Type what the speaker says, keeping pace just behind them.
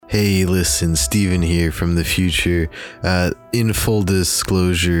Hey, listen, Steven here from the future. In full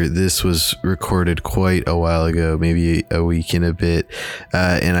disclosure, this was recorded quite a while ago, maybe a week and a bit,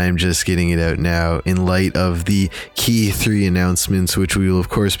 and I'm just getting it out now in light of the key 3 announcements, which we will, of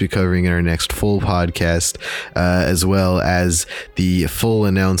course, be covering in our next full podcast, as well as the full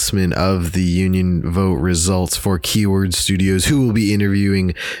announcement of the union vote results for Keyword Studios, who will be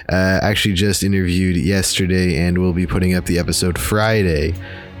interviewing, actually just interviewed yesterday, and will be putting up the episode Friday,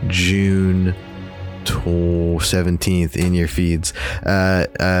 June 17th in your feeds.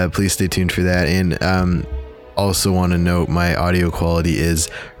 Please stay tuned for that. And also want to note my audio quality is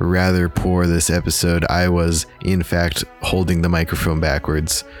rather poor this episode. I was in fact holding the microphone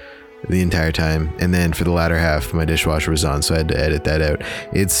backwards the entire time, and then for the latter half my dishwasher was on, so I had to edit that out.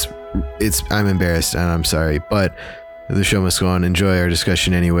 I'm embarrassed and I'm sorry, but the show must go on. Enjoy our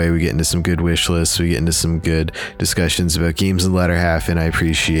discussion anyway. We get into some good wish lists. We get into some good discussions about games in the latter half, and I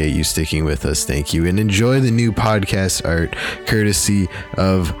appreciate you sticking with us. Thank you. And enjoy the new podcast art, courtesy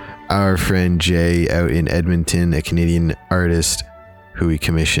of our friend Jay out in Edmonton, a Canadian artist who we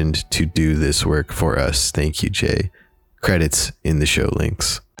commissioned to do this work for us. Thank you, Jay. Credits in the show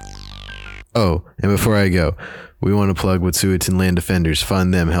links. Oh, and before I go, we want to plug Wet'suwet'en Land Defenders.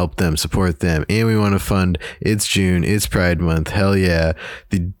 Fund them, help them, support them. And we want to fund It's June, It's Pride Month. Hell yeah.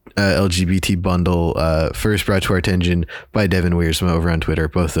 The LGBT bundle, first brought to our attention by Devin Wiersma over on Twitter.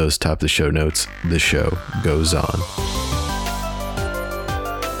 Both those top the show notes. The show goes on.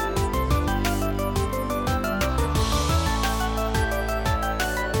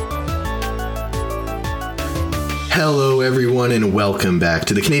 Hello, everyone, and welcome back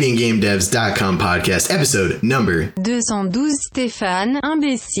to the CanadianGameDevs.com podcast, episode number 212. Stéphane,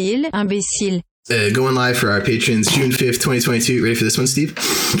 imbécile. Going live for our patrons June 5th, 2022. Ready for this one, Steve?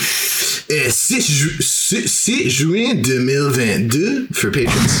 6 juin 2022 for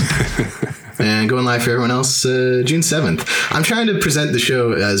patrons. And going live for everyone else June 7th. I'm trying to present the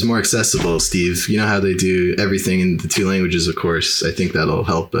show as more accessible, Steve. You know how they do everything in the 2 languages, of course. I think that'll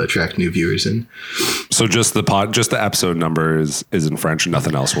help attract new viewers in. So just the episode number is in French and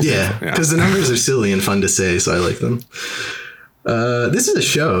nothing else will be. Yeah, because the numbers are silly and fun to say, so I like them. This is a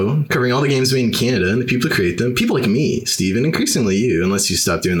show covering all the games made in Canada and the people who create them. People like me, Steve, and increasingly you, unless you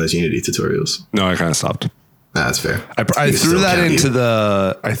stop doing those Unity tutorials. No, I kind of stopped. That's fair. I threw that into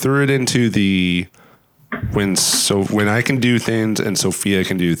the when I can do things and Sophia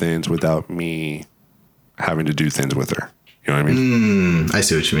can do things without me having to do things with her. You know what I mean? I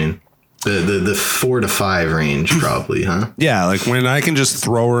see what you mean. The 4 to 5 range, probably, huh? Yeah, like when I can just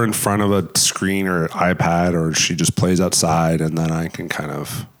throw her in front of a screen or iPad, or she just plays outside, and then I can kind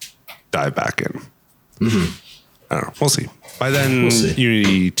of dive back in. Mm-hmm. I don't know. We'll see. By then,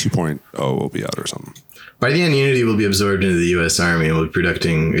 Unity 2.0 will be out or something. By the end, Unity will be absorbed into the U.S. Army and will be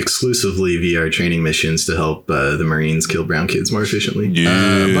conducting exclusively VR training missions to help the Marines kill brown kids more efficiently.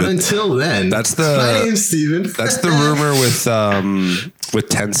 Yeah. But until then, my name's Steven. That's the rumor with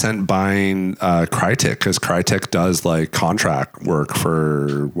Tencent buying Crytek, because Crytek does like contract work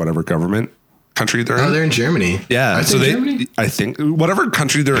for whatever government country they're in. Oh, they're in Germany. Yeah, so I think whatever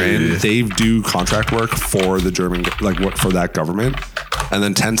country they're in, they do contract work for the German, for that government, and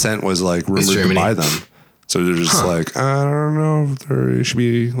then Tencent was like rumored to buy them. So they're just like, I don't know if there should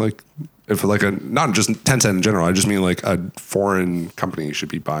be not just Tencent in general. I just mean like a foreign company should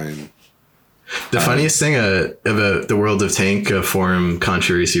be buying. The funniest thing about the World of Tank forum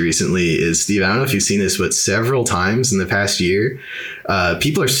controversy recently is, Steve, I don't know if you've seen this, but several times in the past year,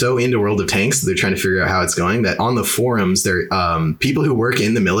 people are so into World of Tanks that they're trying to figure out how it's going, that on the forums, they're people who work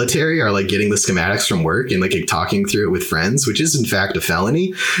in the military are like getting the schematics from work and like talking through it with friends, which is in fact a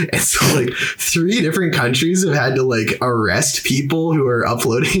felony. And so like 3 different countries have had to like arrest people who are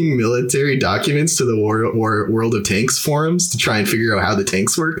uploading military documents to the World of Tanks forums to try and figure out how the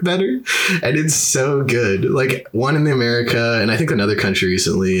tanks work better. And it's so good. Like one in America, and I think another country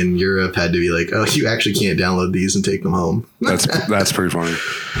recently in Europe had to be like, oh, you actually can't download these and take them home. That's pretty funny.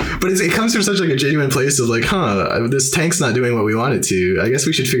 But it comes from such like a genuine place of like, this tank's not doing what we want it to. I guess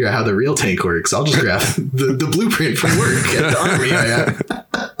we should figure out how the real tank works. I'll just grab the blueprint from work at the army I have.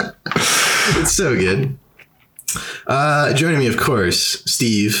 It's so good. Joining me, of course,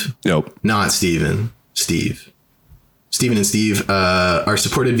 Steve. Nope. Not Steven. Steve. Steven and Steve are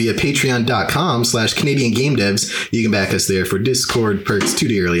supported via patreon.com/CanadianGameDevs. You can back us there for Discord perks,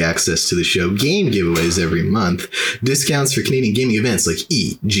 2-day early access to the show, game giveaways every month, discounts for Canadian gaming events like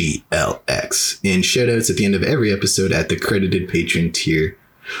EGLX, and shoutouts at the end of every episode at the credited patron tier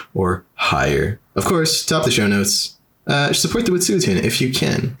or higher. Of course, top the show notes. Support the Wet'suwet'en if you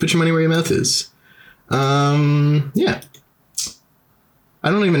can. Put your money where your mouth is. Yeah. I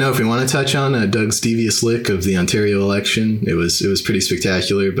don't even know if we want to touch on Doug's devious lick of the Ontario election. It was pretty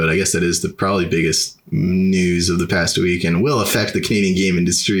spectacular, but I guess that is the probably biggest news of the past week and will affect the Canadian game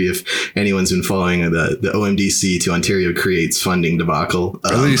industry if anyone's been following the OMDC to Ontario Creates funding debacle.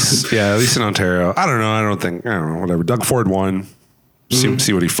 At least in Ontario. I don't know. Whatever. Doug Ford won.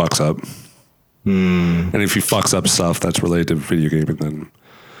 See what he fucks up. And if he fucks up stuff that's related to video gaming, then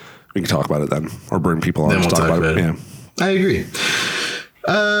we can talk about it then, or bring people on Then to we'll talk about it. Yeah. I agree.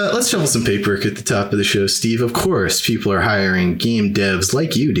 Let's shuffle some paperwork at the top of the show, Steve. Of course, people are hiring game devs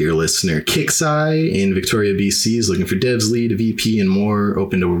like you, dear listener. Kixeye in Victoria, BC is looking for devs, lead, VP, and more,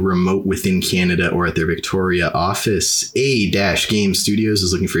 open to remote within Canada or at their Victoria office. A-Game Studios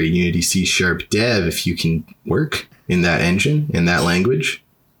is looking for a Unity C# dev. If you can work in that engine, in that language,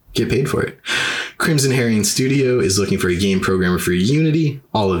 get paid for it. Crimson Herring Studio is looking for a game programmer for Unity.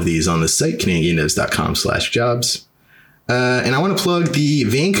 All of these on the site, canadiandevs.com/jobs. And I want to plug the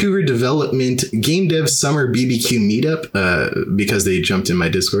Vancouver Development Game Dev Summer BBQ Meetup because they jumped in my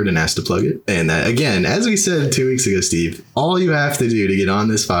Discord and asked to plug it. And again, as we said 2 weeks ago, Steve, all you have to do to get on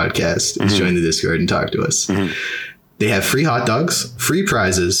this podcast is join the Discord and talk to us. They have free hot dogs, free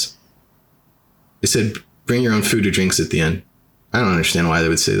prizes. They said bring your own food or drinks at the end. I don't understand why they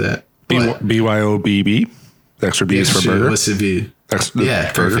would say that. BYOBB. The extra B is for burger. What's the B?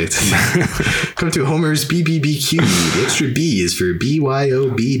 Yeah, perfect. Come to Homer's BBBQ. The extra B is for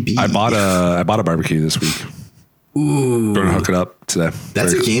BYOBB. I bought a barbecue this week. Ooh. Going to hook it up today.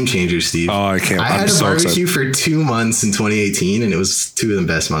 That's a game changer, Steve. Oh, I can't. I had a barbecue for 2 months in 2018, and it was 2 of the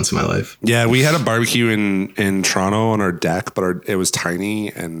best months of my life. Yeah, we had a barbecue in Toronto on our deck, but it was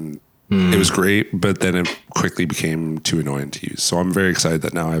tiny and it was great, but then it quickly became too annoying to use. So I'm very excited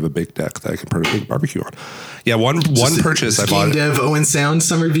that now I have a big deck that I can put a big barbecue on. Yeah, one purchase I bought. Game Dev Owen Sound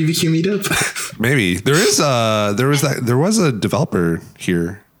Summer BBQ Meetup. Maybe there was a developer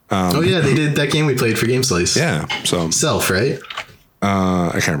here. Oh yeah, they did that game we played for Game Slice. Yeah, so Self, right?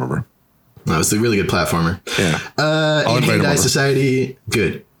 I can't remember. That was a really good platformer. Yeah. Hyundai Society,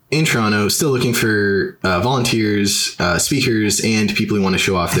 good. In Toronto, still looking for volunteers, speakers, and people who want to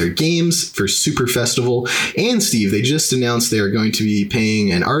show off their games for Super Festival. And Steve, they just announced they are going to be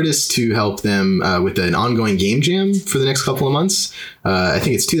paying an artist to help them with an ongoing game jam for the next couple of months. I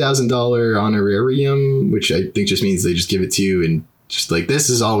think it's $2,000 honorarium, which I think just means they just give it to you and just like, this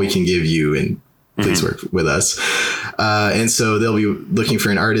is all we can give you, and please work with us. And so they'll be looking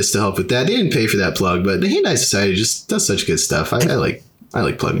for an artist to help with that. They didn't pay for that plug, but the Hyundai Society just does such good stuff. I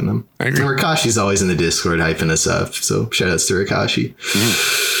like plugging them. I agree. And Rakashi's always in the Discord hyping us up. So shout outs to Rakashi.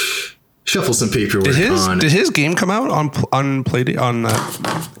 Shuffle some paperwork Did his game come out on Playdate on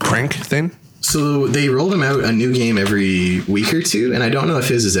that Crank thing? So they rolled him out a new game every week or two, and I don't know if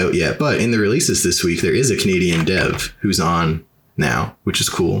his is out yet, but in the releases this week, there is a Canadian dev who's on now, which is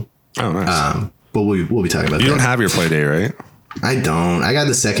cool. Oh, nice. But we'll be talking about that. You don't have your Playdate, right? I don't. I got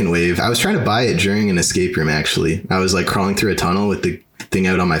the second wave. I was trying to buy it during an escape room, actually. I was like crawling through a tunnel with the thing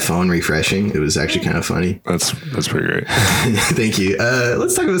out on my phone refreshing. It was actually kind of funny. That's pretty great. Thank you.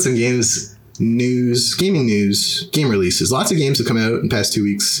 Let's talk about some gaming news, game releases. Lots of games have come out in the past 2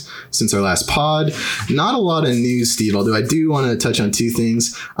 weeks since our last pod. Not a lot of news, Steve, although I do want to touch on two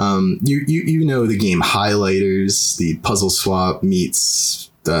things. You know the game Highlighters, the puzzle swap meets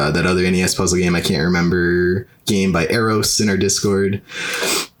that other NES puzzle game I can't remember, game by Eros in our Discord.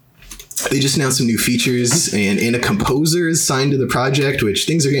 They just announced some new features, and a composer is signed to the project, which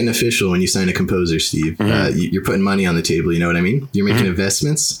things are getting official when you sign a composer, Steve. You're putting money on the table, you know what I mean? You're making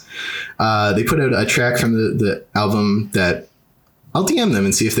investments. They put out a track from the album that I'll DM them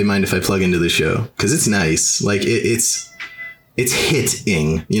and see if they mind if I plug into the show, because it's nice. Like, it's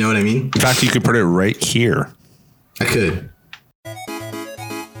hitting, you know what I mean? In fact, you could put it right here. I could.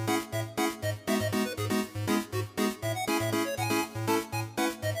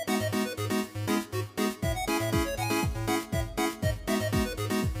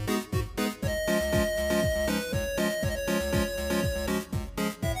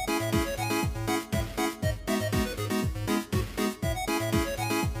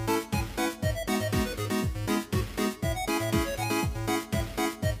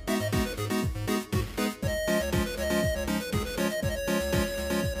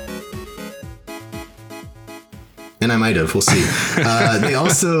 And I might have. We'll see. They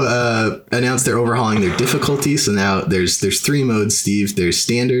also announced they're overhauling their difficulty. So now there's 3 modes, Steve. There's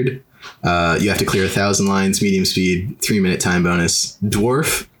standard. You have to clear 1,000 lines. Medium speed, 3-minute time bonus.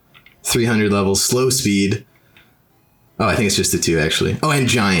 Dwarf, 300 levels. Slow speed, Oh, I think it's just the 2 actually. Oh, and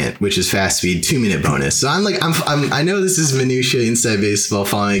Giant, which is fast speed 2-minute bonus. So I know this is minutia inside baseball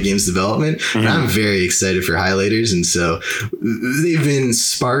following a game's development, but I'm very excited for highlighters. And so they've been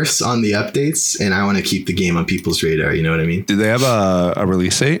sparse on the updates, and I want to keep the game on people's radar. You know what I mean? Do they have a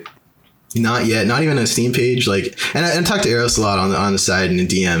release date? Not yet. Not even a Steam page. Like, and I talked to Eros a lot on the side and in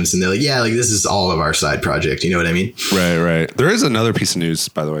DMs, and they're like, yeah, like this is all of our side project. You know what I mean? Right. There is another piece of news,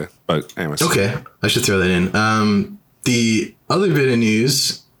 by the way. But anyways. Okay. I should throw that in. The other bit of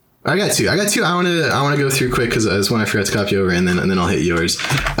news, I got two. I want to go through quick because there's one I forgot to copy over, and then I'll hit yours.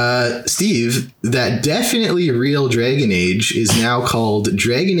 Steve, that definitely real Dragon Age is now called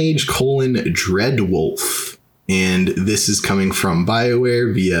Dragon Age: Dreadwolf, and this is coming from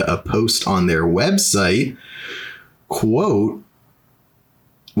BioWare via a post on their website. Quote: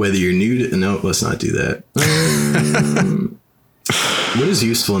 "Whether you're new to no, let's not do that." What is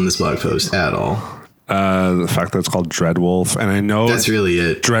useful in this blog post at all? The fact that it's called Dreadwolf, and I know that's really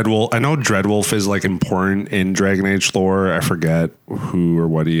it. Dreadwolf. I know Dreadwolf is like important in Dragon Age lore. I forget who or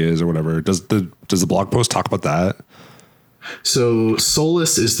what he is or whatever. Does the blog post talk about that? So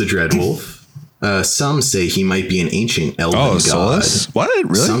Solus is the Dreadwolf. Some say he might be an ancient elven god. Solus? What?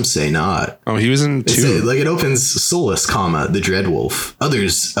 Really? Some say not. Oh, he was in 2. Like it opens Solus, the Dreadwolf.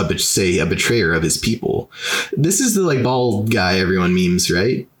 Others say a betrayer of his people. This is the like bald guy everyone memes,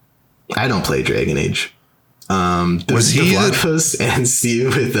 right? I don't play Dragon Age. Was he the blog post and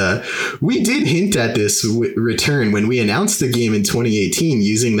Steve with we did hint at this return when we announced the game in 2018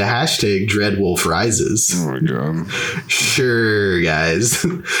 using the hashtag Dreadwolf Rises. Oh my god. Sure, guys.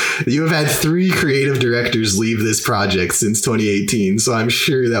 You have had 3 creative directors leave this project since 2018, so I'm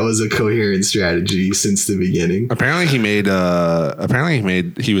sure that was a coherent strategy since the beginning. Apparently he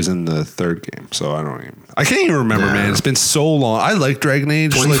was in the 3rd game, so I can't even remember, man. It's been so long. I like Dragon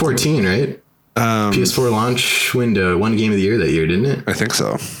Age. 2014, right? PS4 launch window, won Game of the Year that year, didn't it? I think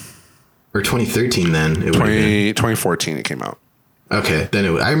so. Or 2013 then. 2014 it came out. Okay. Then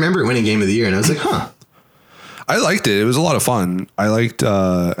I remember it winning Game of the Year, and I was like, huh. I liked it. It was a lot of fun. I liked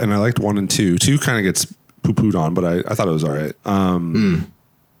 1 and 2. 2 kind of gets poo-pooed on, but I thought it was all right.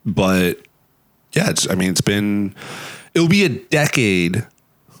 But yeah, it'll be a decade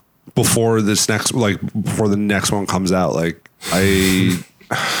before the next one comes out. Like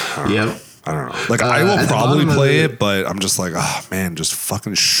Yep. I don't know. Like I will probably play it, but I'm just like, oh man, just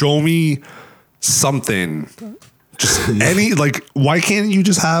fucking show me something. Just why can't you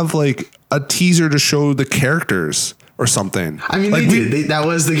just have like a teaser to show the characters or something? I mean, like, they did. That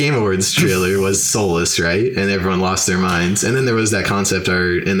was the Game Awards trailer was Solus, right? And everyone lost their minds. And then there was that concept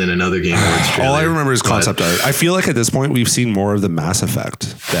art and then another Game Awards trailer. All I remember is concept art. I feel like at this point we've seen more of the Mass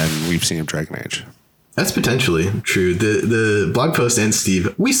Effect than we've seen of Dragon Age. That's potentially true. The blog post ends,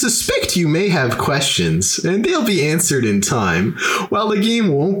 Steve, we suspect you may have questions, and they'll be answered in time. While the game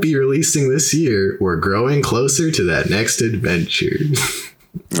won't be releasing this year, we're growing closer to that next adventure.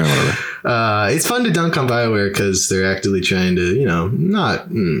 It's fun to dunk on BioWare because they're actively trying to, not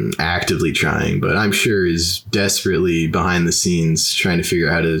actively trying, but I'm sure is desperately behind the scenes trying to figure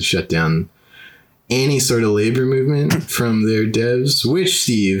out how to shut down any sort of labor movement from their devs, which,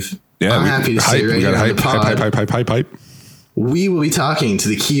 Steve... Yeah, I'm happy to say right here on the pod, hype. We will be talking to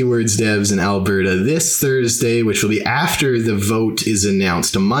the Keywords devs in Alberta this Thursday, which will be after the vote is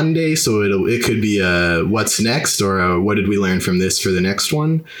announced on Monday. So it could be a what's next or a what did we learn from this for the next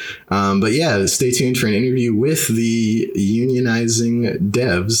one. But yeah, stay tuned for an interview with the unionizing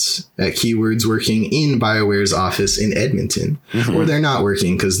devs at Keywords working in BioWare's office in Edmonton. Mm-hmm. Or they're not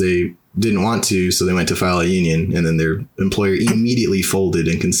working because they didn't want to, so they went to file a union, and then their employer immediately folded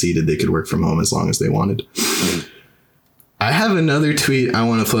and conceded they could work from home as long as they wanted. I have another tweet I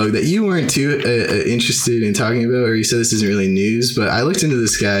want to plug that you weren't too interested in talking about, or you said this isn't really news, but I looked into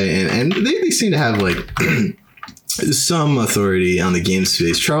this guy, and they seem to have like some authority on the game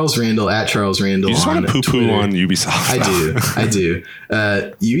space. Charles Randall at Charles Randall. You just want to poo-poo on Ubisoft. I do.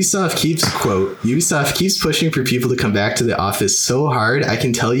 Ubisoft keeps pushing for people to come back to the office so hard. I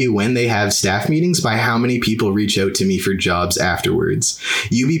can tell you when they have staff meetings by how many people reach out to me for jobs afterwards.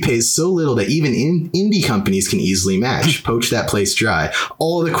 Ubi pays so little that even indie companies can easily match. Poach that place dry.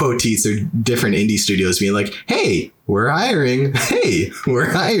 All the quote tweets are different indie studios being like, hey, we're hiring. Hey, we're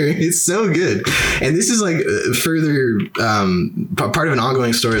hiring. It's so good. And this is like further part of an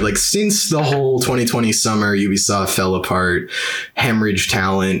ongoing story. Like since the whole 2020 summer, Ubisoft fell apart, hemorrhage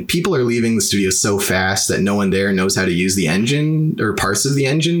talent. People are leaving the studio so fast that no one there knows how to use the engine or parts of the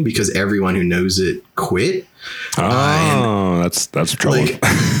engine because everyone who knows it quit. That's trouble. Like,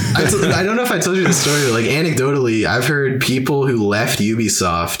 I don't know if I told you the story, but like anecdotally, I've heard people who left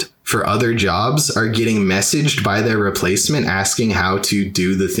Ubisoft for other jobs are getting messaged by their replacement asking how to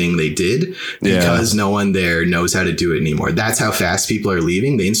do the thing they did because no one there knows how to do it anymore. That's how fast people are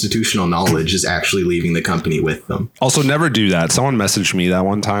leaving. The institutional knowledge is actually leaving the company with them. Also, never do that. Someone messaged me that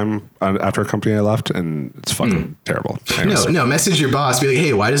one time after a company I left, and it's fucking terrible. No, message your boss. Be like,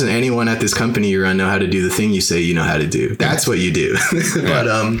 hey, why doesn't anyone at this company you run know how to do the thing you say you know how to do? That's what you do. But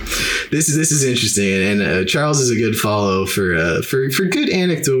this is interesting, and Charles is a good follow for good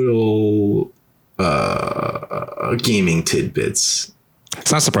anecdotal gaming tidbits.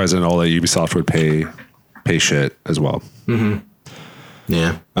 It's not surprising at all that Ubisoft would pay shit as well. Mm-hmm.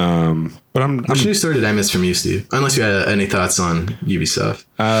 Yeah. But which news story did I miss from you, Steve? Unless you had any thoughts on Ubisoft.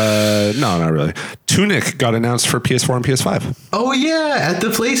 No, not really. Tunic got announced for PS4 and PS5. Oh yeah, at the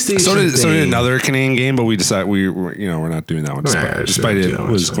PlayStation. So did another Canadian game, but we decided we're not doing that one. Despite it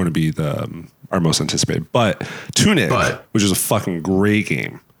was going to be our most anticipated. But Tunic, which is a fucking great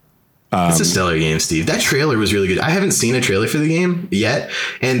game. It's a stellar game, Steve. That trailer was really good. I haven't seen a trailer for the game yet,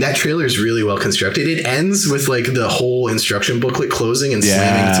 and that trailer is really well constructed. It ends with like the whole instruction booklet closing and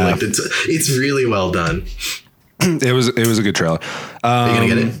slamming to like it's really well done. It was a good trailer. Are you gonna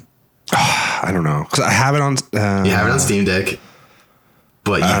get it? I don't know, because I have it on. You have it on Steam Deck,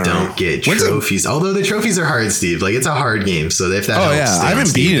 but you don't get trophies. Although the trophies are hard, Steve. Like it's a hard game, so if that helps, I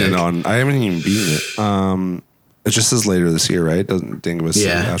haven't even beaten it. It just says later this year, right? Doesn't give us the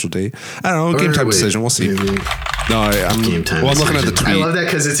actual date. I don't know. Game time decision. We'll see. Maybe. No, I'm game time. Well, I'm looking at the tweet. I love that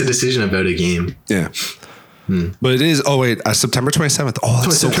because it's a decision about a game. Yeah. But it is. Oh wait, September 27th. Oh,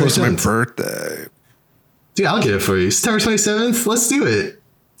 that's so close to my birthday. Dude, I'll get it for you. September 27th. Let's do it.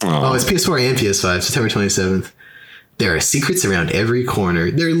 Oh, it's PS4 and PS5. September 27th. There are secrets around every corner.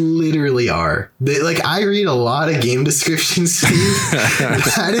 There literally are. I read a lot of game descriptions, Steve.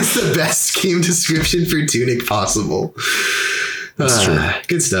 That is the best game description for Tunic possible. That's true.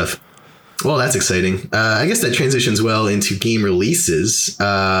 Good stuff. Well, that's exciting. I guess that transitions well into game releases.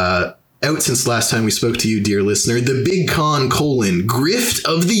 Out since last time we spoke to you, dear listener, the Big Con : Grift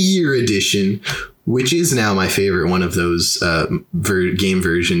of the Year edition, which is now my favorite one of those game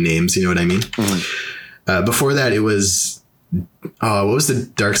version names. You know what I mean? Mm-hmm. Before that, it was, what was the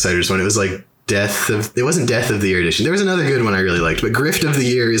Darksiders one? It was like it wasn't Death of the Year edition. There was another good one I really liked, but Grift of the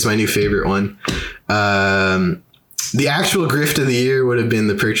Year is my new favorite one. The actual Grift of the Year would have been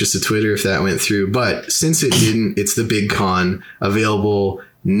the purchase of Twitter if that went through, but since it didn't, it's the Big Con, available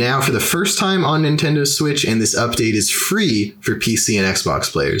now for the first time on Nintendo Switch, and this update is free for PC and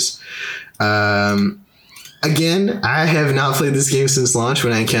Xbox players. Again, I have not played this game since launch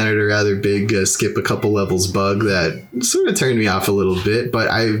when I encountered a rather big skip a couple levels bug that sort of turned me off a little bit,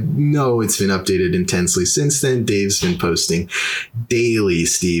 but I know it's been updated intensely since then. Dave's been posting daily,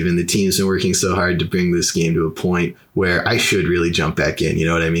 Steve, and the team's been working so hard to bring this game to a point where I should really jump back in. You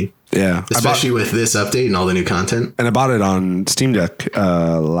know what I mean? Yeah. Especially with this update and all the new content. And I bought it on Steam Deck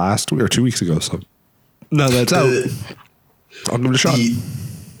last week or 2 weeks ago. So now that's out. I'll give it a shot.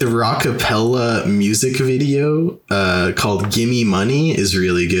 The Rockapella music video called Gimme Money is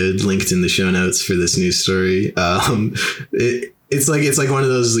really good. Linked in the show notes for this news story. It's like one of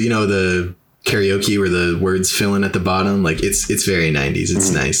those, the karaoke where the words fill in at the bottom. Like it's very 90s.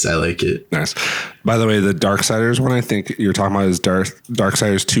 It's nice. I like it. Nice. By the way, the Darksiders one I think you're talking about is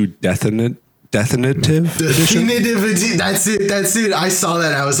Darksiders 2 Definitive edition. That's it. I saw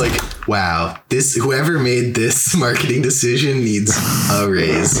that. I was like, wow, whoever made this marketing decision needs a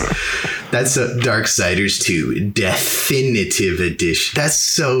raise. That's a Darksiders 2 Definitive Edition. That's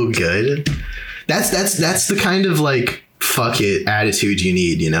so good. That's the kind of like fuck it attitude you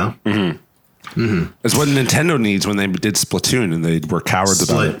need, Mm-hmm. Mm-hmm. It's what Nintendo needs when they did Splatoon and they were cowards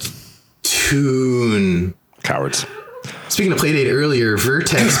about it. Splatoon. Cowards. Speaking of Playdate earlier,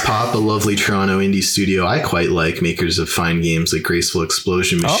 Vertex Pop, a lovely Toronto indie studio I quite like, makers of fine games like Graceful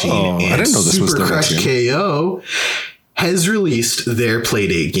Explosion Machine and I didn't know this Super was Crush KO, has released their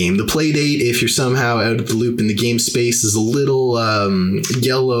Playdate game. The Playdate, if you're somehow out of the loop in the game space, is a little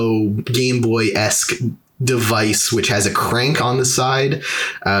yellow Game Boy-esque device which has a crank on the side.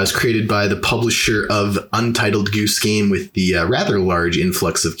 It's created by the publisher of Untitled Goose Game with the rather large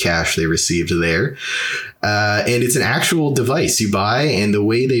influx of cash they received there. And it's an actual device you buy, and the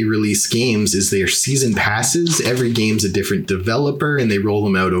way they release games is their season passes. Every game's a different developer, and they roll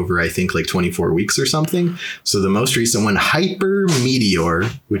them out over, I think, like 24 weeks or something. So the most recent one, Hyper Meteor,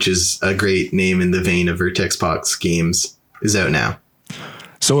 which is a great name in the vein of Vertex Pop's games, is out now.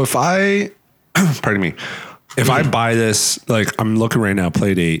 So if I... pardon me. If I buy this, like I'm looking right now,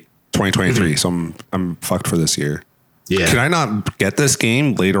 Playdate 2023, so I'm fucked for this year. Yeah. Can I not get this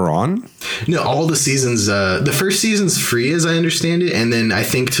game later on? No, all the seasons, the first season's free as I understand it. And then I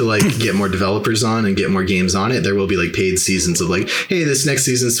think to like get more developers on and get more games on it, there will be like paid seasons of like, hey, this next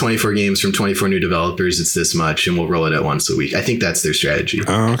season's 24 games from 24 new developers. It's this much and we'll roll it out once a week. I think that's their strategy.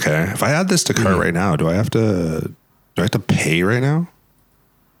 Oh, okay. If I add this to cart right now, do I have to pay right now?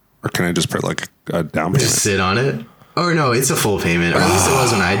 Or can I just put like a down payment? Just sit on it. Oh no, it's a full payment, or at least it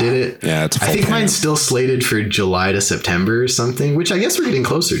was when I did it. Yeah, it's a full I think payment. mine's still slated for July to September or something, which I guess we're getting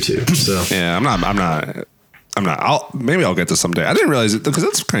closer to. So Yeah, I'm not. Maybe I'll get this someday. I didn't realize it because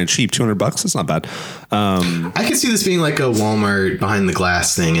that's kind of cheap. $200. That's not bad. I could see this being like a Walmart behind the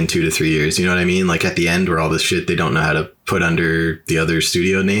glass thing in 2 to 3 years. You know what I mean? Like at the end where all this shit they don't know how to put under the other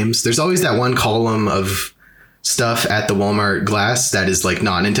studio names. There's always that one column of stuff at the Walmart glass that is like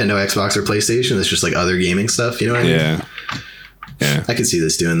not Nintendo, Xbox, or PlayStation. It's just like other gaming stuff. You know what I mean? Yeah. I could see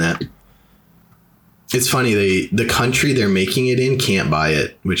this doing that. It's funny. The country they're making it in can't buy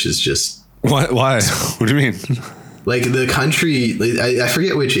it, which is just... What? Why? What do you mean? Like the country, I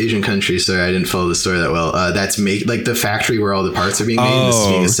forget which Asian country. Sorry, I didn't follow the story that well. That's like the factory where all the parts are being made, this is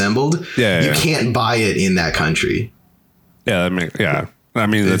being assembled. Yeah, you can't buy it in that country. Yeah, I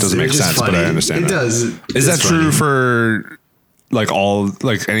mean, that doesn't make sense, but I understand. It does. Is that true for like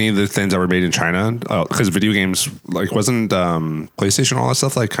any of the things that were made in China? Because video games, like, wasn't PlayStation, all that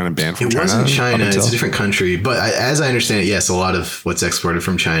stuff, like kind of banned from China? It wasn't China. It's a different country. But as I understand it, yes, a lot of what's exported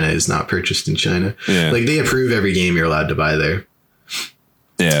from China is not purchased in China. Yeah. Like they approve every game you're allowed to buy there.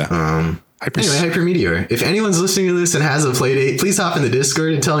 Yeah. Anyway, Hyper Meteor. If anyone's listening to this and has a Playdate, please hop in the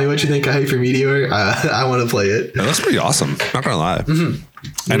Discord and tell me what you think of Hyper Meteor. I want to play it. Yeah, that's pretty awesome. Not gonna lie.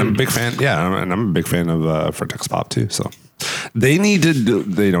 Mm-hmm. And I'm a big fan. Yeah, and I'm a big fan of Vertex Pop too. So they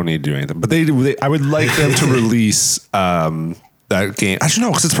don't need to do anything, but they I would like them to release that game. Actually, no,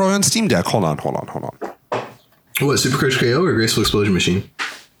 because it's probably on Steam Deck. Hold on. What, Super Crush KO or Graceful Explosion Machine?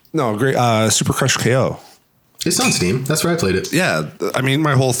 No, great. Super Crush KO. It's on Steam. That's where I played it. Yeah, I mean,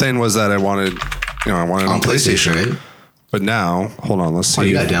 my whole thing was that I wanted it on PlayStation. Right? But now, hold on, let's see. Oh,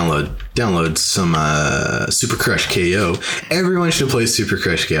 you got to download some Super Crush KO. Everyone should play Super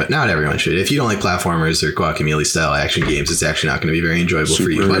Crush KO. Not everyone should. If you don't like platformers or Guacamelee style action games, it's actually not going to be very enjoyable for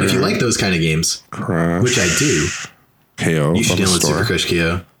you. But if you like those kind of games, Crush which I do, KO, you should download Super Crush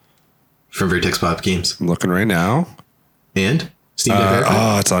KO from Vertex Pop Games. I'm looking right now. And Steam Deck.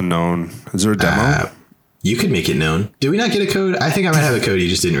 It's unknown. Is there a demo? You could make it known. Did we not get a code? I think I might have a code you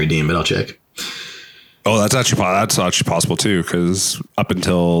just didn't redeem, but I'll check. Oh, that's actually possible too. Because up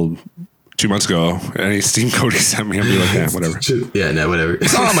until 2 months ago, any Steam code he sent me, I'd be like, yeah, whatever. Yeah, no, whatever.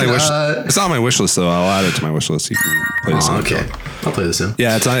 It's not on my wish. It's not on my wish list, though. I'll add it to my wish list. You can play this. Okay, I'll play this in.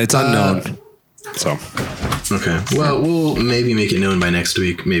 Yeah, it's unknown. So okay. Well, we'll maybe make it known by next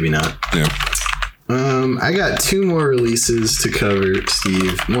week. Maybe not. Yeah. I got 2 more releases to cover,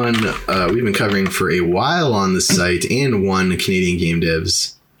 Steve. One we've been covering for a while on the site, and one Canadian Game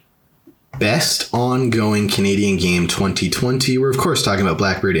Devs Best Ongoing Canadian Game 2020. We're of course talking about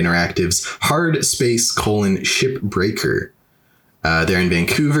Blackbird Interactive's Hard Space: Shipbreaker. They're in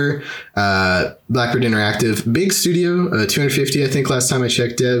Vancouver. Blackbird Interactive, big studio, 250 I think last time I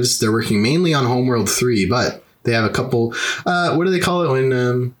checked devs. They're working mainly on Homeworld 3, but they have a couple, what do they call it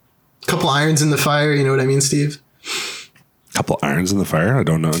when... couple irons in the fire, you know what I mean, Steve? Couple irons in the fire? I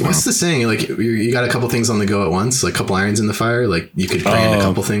don't know. What's the saying? Like you got a couple things on the go at once, like couple irons in the fire. Like you could brand a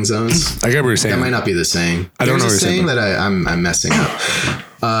couple things on. I get what you're saying. That might not be the saying. I don't know what you're saying. That I'm messing up.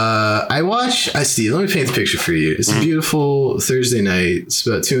 I see. Let me paint the picture for you. It's a beautiful Thursday night. It's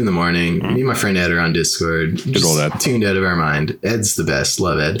about 2 a.m. Me and my friend Ed are on Discord. Good old Ed. Tuned out of our mind. Ed's the best.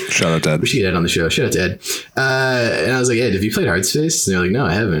 Love Ed. Shout out to Ed. We should get Ed on the show. Shout out to Ed. And I was like, Ed, have you played Hard Space? And they're like, no,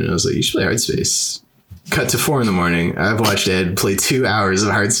 I haven't. And I was like, you should play Hard Space. Cut to 4 a.m. I've watched Ed play 2 hours of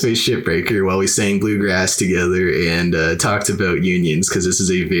Hard Space Shipbreaker while we sang Bluegrass together and talked about unions, because this is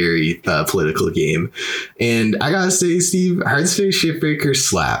a very political game. And I gotta say, Steve, Hard Space Shipbreaker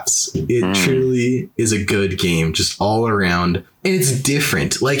slaps. It truly is a good game, just all around. And it's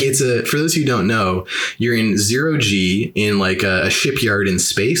different. Like for those who don't know, you're in 0G in like a shipyard in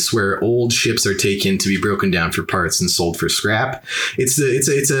space where old ships are taken to be broken down for parts and sold for scrap.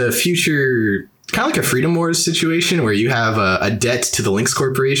 It's a future, kind of like a Freedom Wars situation where you have a debt to the Lynx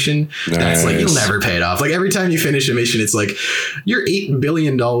Corporation. That's like, you'll never pay it off. Like every time you finish a mission, it's like your $8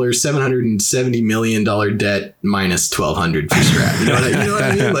 billion, $770 million debt minus 1,200 for scrap. You know what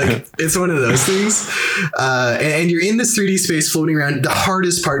I mean? Like it's one of those things. And you're in this 3D space floating around. The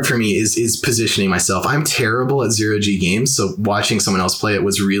hardest part for me is positioning myself. I'm terrible at 0G games, so watching someone else play it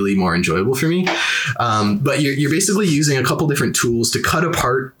was really more enjoyable for me. But you're basically using a couple different tools to cut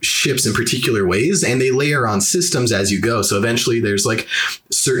apart ships in particular ways ways, and they layer on systems as you go. So eventually there's like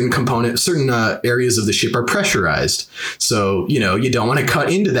certain areas of the ship are pressurized. So, you know, you don't want to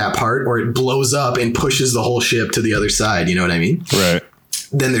cut into that part or it blows up and pushes the whole ship to the other side. You know what I mean? Right.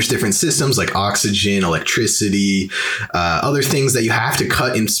 Then there's different systems like oxygen, electricity, other things that you have to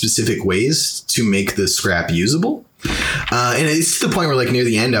cut in specific ways to make the scrap usable. And it's to the point where, like, near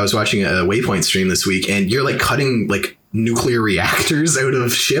the end, I was watching a Waypoint stream this week, and you're like cutting like nuclear reactors out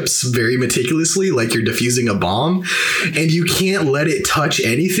of ships very meticulously, like you're defusing a bomb, and you can't let it touch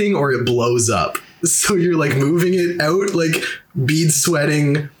anything or it blows up. So you're like moving it out, like bead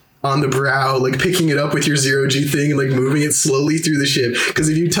sweating on the brow, like picking it up with your zero-G thing and like moving it slowly through the ship. Because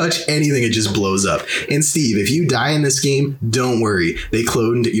if you touch anything, it just blows up. And Steve, if you die in this game, don't worry. They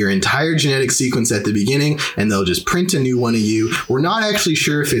cloned your entire genetic sequence at the beginning and they'll just print a new one of you. We're not actually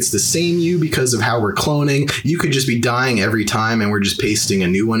sure if it's the same you because of how we're cloning. You could just be dying every time and we're just pasting a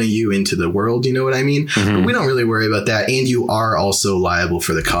new one of you into the world. You know what I mean? Mm-hmm. But we don't really worry about that. And you are also liable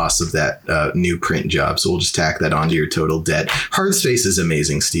for the cost of that new print job. So we'll just tack that onto your total debt. Hardspace is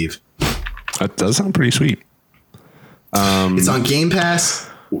amazing, Steve. That does sound pretty sweet. It's on Game Pass,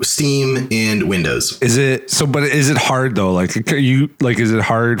 Steam, and Windows. Is it so? But is it hard though? Like, is it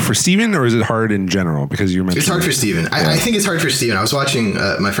hard for Steven or is it hard in general? Because you mentioned it's hard for Steven. Yeah. I think it's hard for Steven. I was watching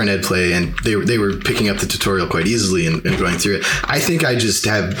my friend Ed play, and they were picking up the tutorial quite easily and going through it. I think I just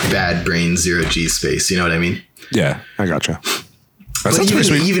have bad brain zero-G space. You know what I mean? Yeah, I gotcha. But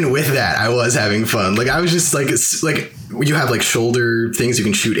even with that, I was having fun. Like I was just like you have like shoulder things you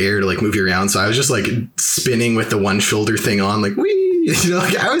can shoot air to like move you around. So I was just like spinning with the one shoulder thing on, like wee. You know,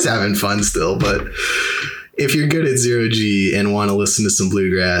 like I was having fun still. But if you're good at zero-G and want to listen to some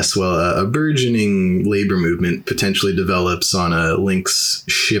bluegrass, well, a burgeoning labor movement potentially develops on a Lynx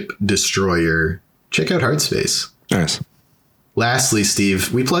ship destroyer. Check out Hardspace. Nice. Lastly,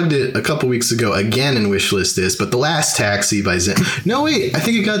 Steve, we plugged it a couple weeks ago again in Wishlist This, but The Last Taxi by Zen. No, wait, I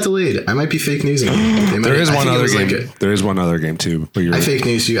think it got delayed. I might be fake newsing you. There is one other game. There is one other game too. But I fake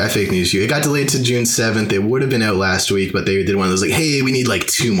news you. It got delayed to June 7th. It would have been out last week, but they did one of those like, hey, we need like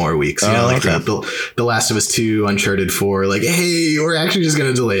 2 more weeks. You know, like okay. the Last of Us 2, Uncharted 4, like, hey, we're actually just going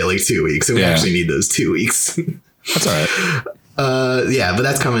to delay it like 2 weeks. And we actually need those 2 weeks. That's all right. Yeah, but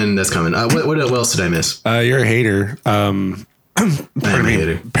that's coming. What else did I miss? You're a hater.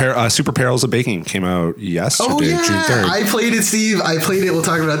 Super Perils of Baking came out yesterday, June 3rd. I played it, Steve. I played it. We'll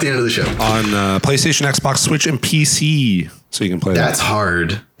talk about it at the end of the show. On PlayStation, Xbox, Switch, and PC. So you can play that. That's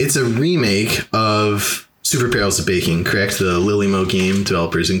hard. It's a remake of Super Perils of Baking, correct? The Lilymo game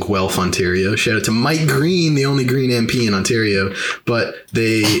developers in Guelph, Ontario. Shout out to Mike Green, the only Green MP in Ontario. But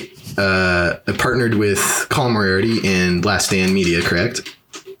they partnered with Colin Moriarty and Last Stand Media, correct?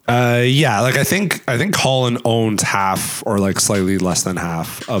 Yeah, like I think Colin owns half or like slightly less than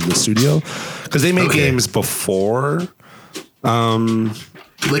half of the studio because they made games before.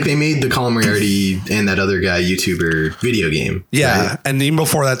 Like they made the Colin Moriarty and that other guy YouTuber video game. Yeah, right? And even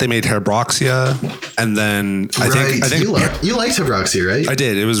before that, they made Herbroxia, and then I think you liked Herbroxia, right? I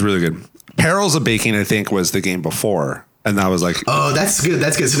did. It was really good. Perils of Baking, I think, was the game before. And that was like, oh, that's good.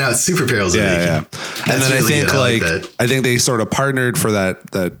 That's good. So now it's Super Perils of Baking. Yeah. And then really I think they sort of partnered for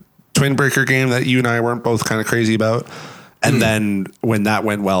that Twin Breaker game that you and I weren't both kind of crazy about. And then when that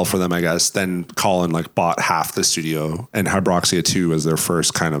went well for them, I guess, then Colin like bought half the studio, and Herbroxia 2 was their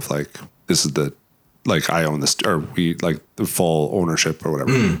first kind of like, this is the, like I own this, or we like the full ownership or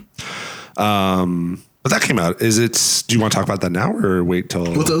whatever. But that came out. Do you want to talk about that now or wait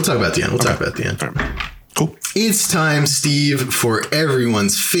till? We'll talk about the end. Talk about the end. All right. Cool. It's time, Steve, for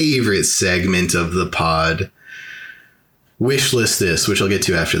everyone's favorite segment of the pod, Wishlist This, which I'll get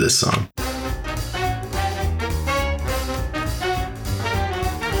to after this song.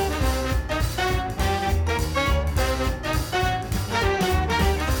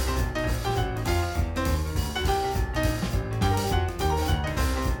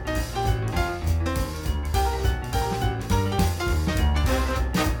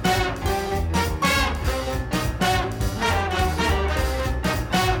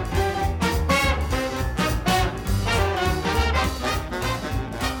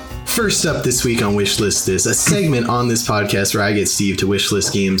 First up this week on Wishlist This, a segment on this podcast where I get Steve to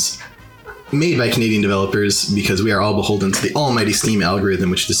wishlist games made by Canadian developers because we are all beholden to the almighty Steam algorithm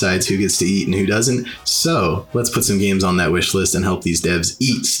which decides who gets to eat and who doesn't. So let's put some games on that wish list and help these devs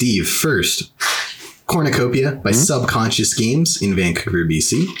eat. Steve, first, Cornucopia by Subconscious Games in Vancouver,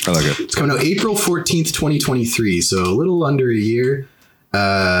 BC. I like it. It's coming out April 14th, 2023, so a little under a year.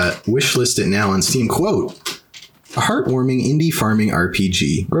 Wishlist it now on Steam. Quote, A heartwarming indie farming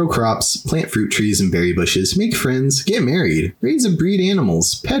RPG. Grow crops, plant fruit trees and berry bushes, make friends, get married, raise and breed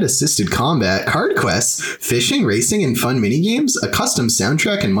animals, pet assisted combat, card quests, fishing, racing, and fun minigames, a custom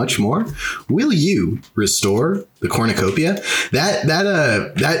soundtrack, and much more. Will you restore the cornucopia?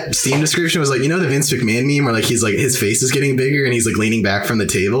 That Steam description was like, you know, the Vince McMahon meme where like he's like his face is getting bigger and he's like leaning back from the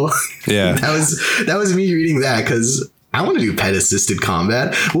table. Yeah. that was me reading that because I want to do pet assisted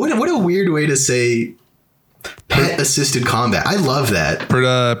combat. What a weird way to say pet assisted combat. I love that.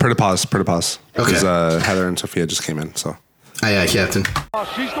 Per pause. Okay. Because Heather and Sophia just came in, so. Aye, Captain. Oh,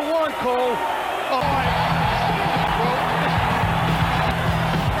 she's the one, Cole.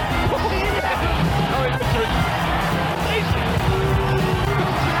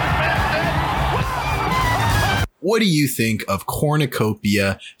 What do you think of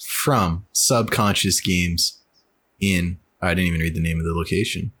Cornucopia from Subconscious Games in, I didn't even read the name of the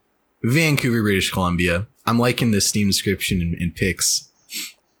location, Vancouver, British Columbia. I'm liking the Steam description and pics.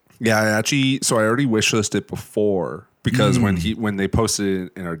 Yeah, I already wishlisted it before because when they posted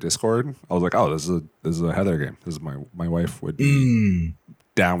it in our Discord, I was like, oh, this is a Heather game. This is my wife would be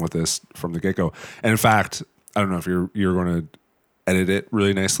down with this from the get-go. And in fact, I don't know if you're going to edit it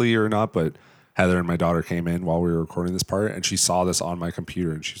really nicely or not, but Heather and my daughter came in while we were recording this part and she saw this on my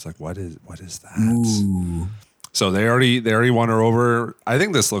computer and she's like, what is that? Ooh. So they already won her over. I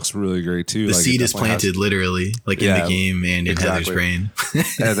think this looks really great too. The seed is planted literally, like in the game and in Heather's brain.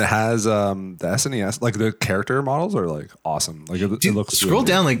 And it has the SNES, like the character models are like awesome. Like it looks. Scroll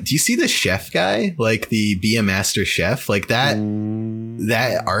down, like, do you see the chef guy? Like the Be a Master Chef, like that.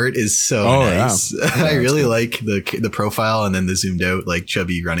 That art is so nice. Yeah. I really like the profile and then the zoomed out like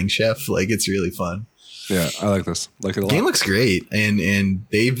chubby running chef. Like it's really fun. Yeah, I like this. Like it a lot. Game looks great, and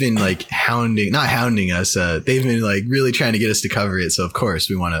they've been like not hounding us. They've been like really trying to get us to cover it. So of course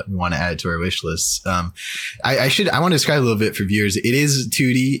we want to add it to our wish list. I want to describe a little bit for viewers. It is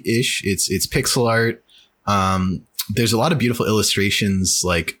 2D ish. It's pixel art. There's a lot of beautiful illustrations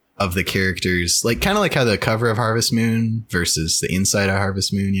like of the characters, like kind of like how the cover of Harvest Moon versus the inside of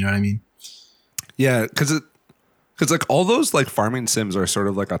Harvest Moon. You know what I mean? Yeah, because like all those like farming sims are sort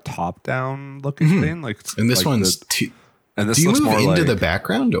of like a top down looking thing. Like, and this like one's and this do you looks move more into like the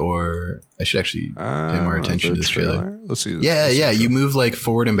background, or I should actually pay more attention to this trailer. Let's see. Yeah. You move like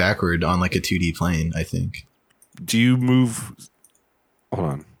forward and backward on like a 2D plane, I think. Do you move? Hold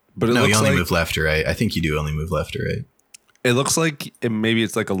on. But it no, looks you only like, move left or right. I think you do only move left or right. It looks like maybe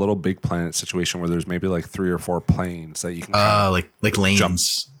it's like a little Big Planet situation where there's maybe like 3 or 4 planes that you can like lanes. Jump.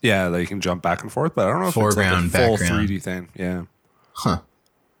 Yeah, that you can jump back and forth. But I don't know if foreground, it's like a full background 3D thing. Yeah. Huh.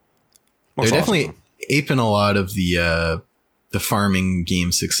 Most They're awesome, definitely aping a lot of the farming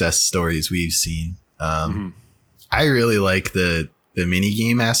game success stories we've seen. I really like the mini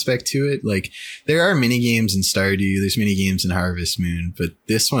game aspect to it. Like there are mini games in Stardew, there's mini games in Harvest Moon, but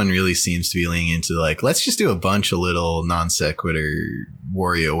this one really seems to be leaning into like, let's just do a bunch of little non sequitur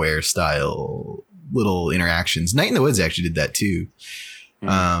WarioWare style little interactions. Night in the Woods actually did that too.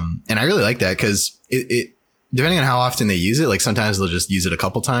 And I really like that because it depending on how often they use it, like sometimes they'll just use it a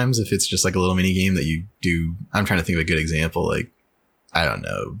couple times if it's just like a little mini game that you do. I'm trying to think of a good example, like I don't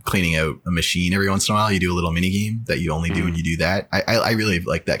know, cleaning out a machine every once in a while. You do a little mini game that you only do when you do that. I really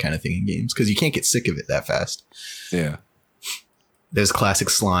like that kind of thing in games because you can't get sick of it that fast. Yeah. There's classic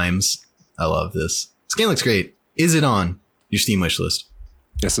slimes. I love this. This game looks great. Is it on your Steam wish list?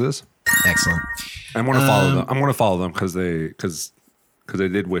 Yes, it is. Excellent. I'm going to follow them. I'm going to follow them because they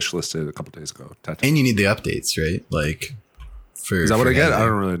did wish list it a couple days ago. And you need the updates, right? Like, is that what I get? I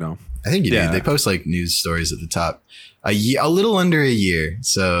don't really know. I think you do. They post like news stories at the top. A little under a year,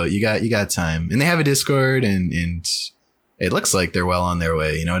 so you got time. And they have a Discord, and it looks like they're well on their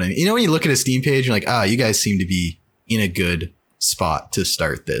way. You know what I mean? You know when you look at a Steam page, you're like, you guys seem to be in a good spot to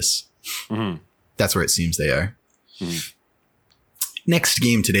start this. That's where it seems they are. Next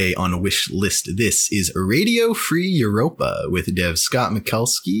game today on wish list. This is Radio Free Europa with dev Scott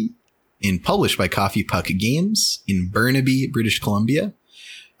Mikulski and published by Coffee Puck Games in Burnaby, British Columbia.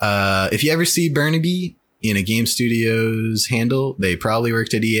 If you ever see Burnaby in a game studio's handle, they probably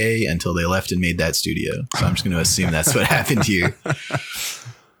worked at EA until they left and made that studio. So I'm just going to assume that's what happened here.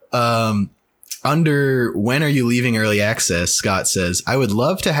 Under when are you leaving early access, Scott says, I would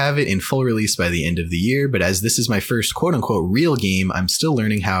love to have it in full release by the end of the year, but as this is my first quote unquote real game, I'm still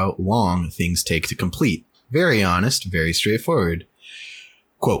learning how long things take to complete. Very honest, very straightforward.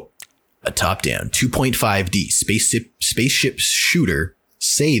 Quote, a top-down 2.5D spaceship shooter,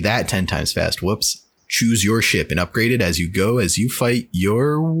 say that 10 times fast, whoops, Choose your ship and upgrade it as you go as you fight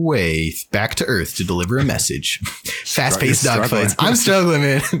your way back to Earth to deliver a message. Fast-paced dogfights. I'm struggling,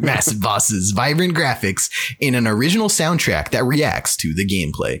 man. Massive bosses, vibrant graphics, and an original soundtrack that reacts to the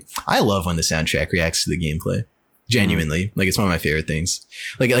gameplay. I love when the soundtrack reacts to the gameplay. Genuinely. Like, it's one of my favorite things.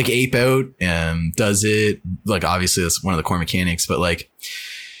 Like Ape Out does it. Like, obviously, that's one of the core mechanics, but like,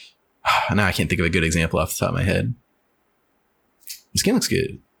 now I can't think of a good example off the top of my head. This game looks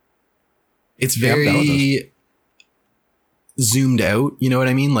good. It's very zoomed out. You know what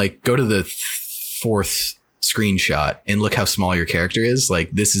I mean? Like, go to the fourth screenshot and look how small your character is.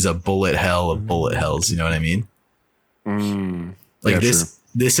 Like, this is a bullet hell of bullet hells. You know what I mean? Like,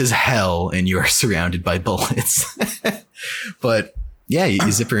 this is hell and you are surrounded by bullets. But yeah,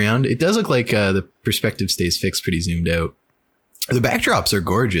 you zip around. It does look like the perspective stays fixed, pretty zoomed out. The backdrops are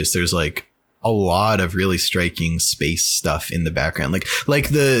gorgeous. There's like a lot of really striking space stuff in the background. Like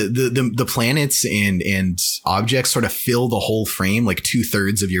the planets and objects sort of fill the whole frame. Like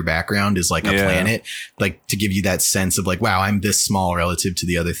 2/3 of your background is like a planet, like to give you that sense of like, wow, I'm this small relative to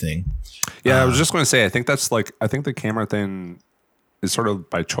the other thing. Yeah. I was just going to say, I think the camera thing is sort of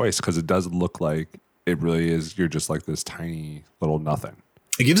by choice, because it does look like it really is. You're just like this tiny little nothing.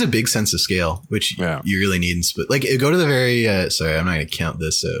 It gives a big sense of scale, which you really need in split. Like, go to the very, sorry, I'm not going to count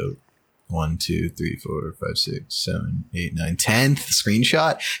this. So 1, 2, 3, 4, 5, 6, 7, 8, 9, 10th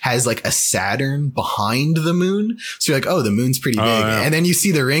screenshot has like a Saturn behind the moon. So you're like, oh, the moon's pretty big. Yeah. And then you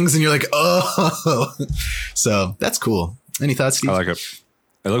see the rings and you're like, oh, so that's cool. Any thoughts, Steve? I like it.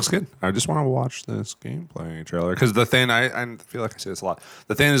 It looks good. I just want to watch this gameplay trailer, because the thing, I feel like I say this a lot.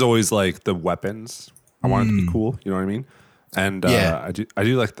 The thing is always like the weapons. I want it to be cool. You know what I mean? And I do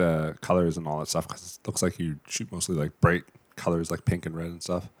like the colors and all that stuff, because it looks like you shoot mostly like bright colors like pink and red and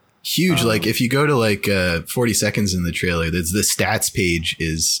stuff. Huge. Like, if you go to like 40 seconds in the trailer, the stats page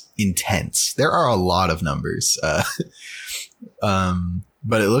is intense. There are a lot of numbers. But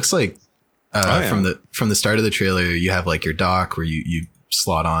it looks like from the start of the trailer, you have like your dock where you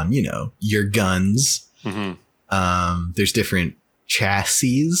slot on, you know, your guns. There's different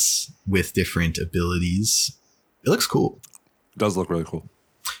chassis with different abilities. It looks cool. It does look really cool.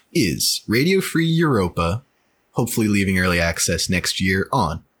 Is Radio Free Europa hopefully leaving early access next year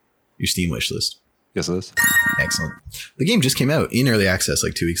on your Steam wishlist? Yes, it is. Excellent. The game just came out in early access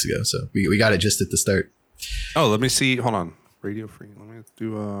like 2 weeks ago, so we got it just at the start. Oh, let me see. Hold on. Radio Free. Let me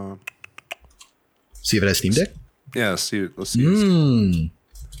do see if it has Steam Deck? Yeah, let's see.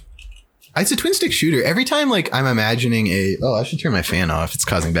 It's a twin stick shooter. Every time like I'm imagining I should turn my fan off. It's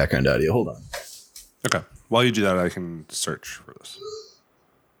causing background audio. Hold on. Okay. While you do that, I can search for this.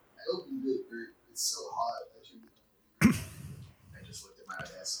 I opened it. It's so hot. I just looked at my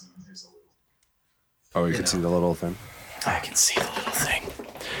desk and there's a little. Oh, you can see the little thing? I can see the little thing.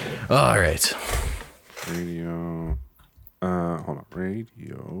 All right. Radio. Hold on.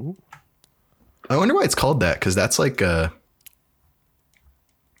 Radio. I wonder why it's called that, because that's like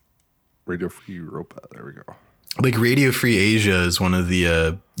Radio Free Europa. There we go. Like Radio Free Asia is one of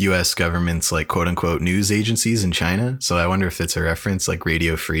the U.S. government's like quote unquote news agencies in China. So I wonder if it's a reference, like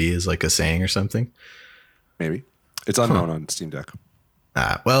Radio Free is like a saying or something. Maybe. It's unknown on Steam Deck.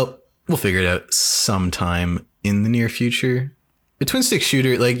 Well, we'll figure it out sometime in the near future. A twin stick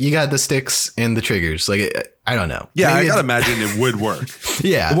shooter, like you got the sticks and the triggers. Like, I don't know. Yeah, maybe I gotta imagine it would work.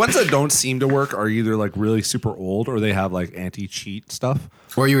 Yeah. The ones that don't seem to work are either like really super old, or they have like anti-cheat stuff.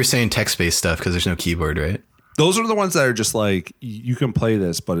 Or you were saying text-based stuff because there's no keyboard, right? Those are the ones that are just like, you can play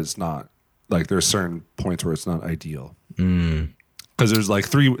this, but it's not like, there's certain points where it's not ideal. Because there's like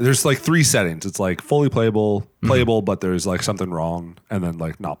three settings. It's like fully playable, but there's like something wrong, and then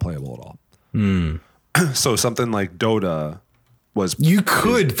like not playable at all. So something like Dota was, you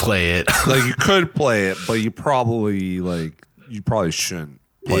could play it. Like you could play it, but you probably shouldn't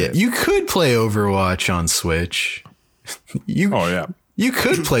play it. You could play Overwatch on Switch. You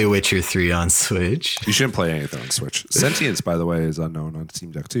could play Witcher 3 on Switch. You shouldn't play anything on Switch. Sentience, by the way, is unknown on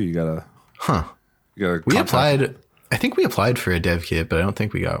Steam Deck too. You gotta. I think we applied for a dev kit, but I don't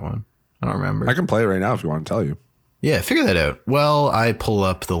think we got one. I don't remember. I can play it right now if you want to tell you. Yeah, figure that out. Well, I pull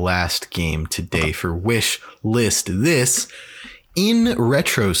up the last game today for Wish List This. In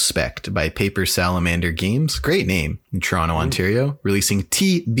Retrospect by Paper Salamander Games. Great name. In Toronto, Ontario. Releasing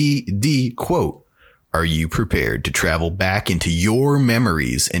TBD, quote, "Are you prepared to travel back into your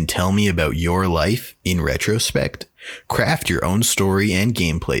memories and tell me about your life in retrospect? Craft your own story and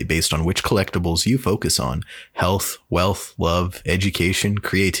gameplay based on which collectibles you focus on. Health, wealth, love, education,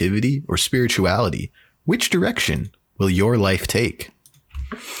 creativity, or spirituality. Which direction will your life take?"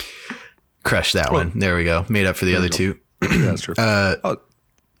 Crush that one. There we go. Made up for the other two. Yeah, that's true.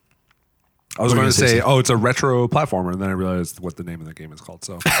 I was going to say, it's a retro platformer, and then I realized what the name of the game is called.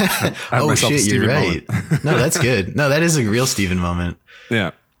 So, oh shit, you're right. No, that's good. No, that is a real Steven moment.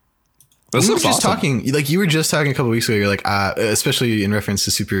 Yeah. This looks just awesome. Talking, like you were just talking a couple of weeks ago. You're like, especially in reference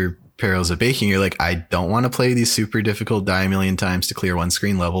to Super Perils of Baking, you're like, I don't want to play these super difficult die a million times to clear one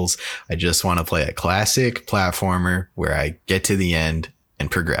screen levels. I just want to play a classic platformer where I get to the end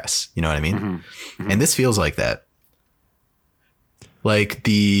and progress. You know what I mean? Mm-hmm. Mm-hmm. And this feels like that. Like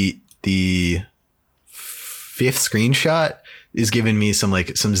the fifth screenshot is giving me some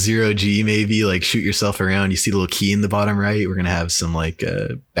 0G, maybe like shoot yourself around. You see the little key in the bottom right. We're going to have some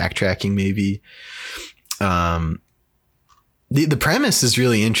backtracking maybe. The premise is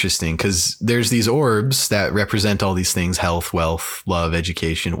really interesting because there's these orbs that represent all these things: health, wealth, love,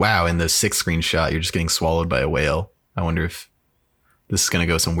 education. Wow. In the sixth screenshot, you're just getting swallowed by a whale. I wonder if this is going to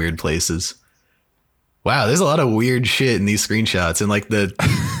go some weird places. Wow, there's a lot of weird shit in these screenshots. And like the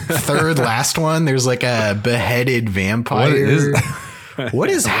third last one, there's like a beheaded vampire.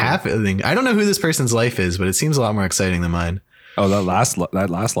 What is happening? I don't know who this person's life is, but it seems a lot more exciting than mine. Oh, that last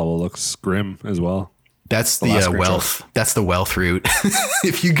level looks grim as well. That's the wealth. That's the wealth route.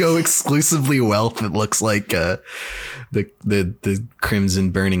 If you go exclusively wealth, it looks like the crimson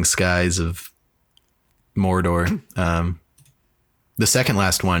burning skies of Mordor. The second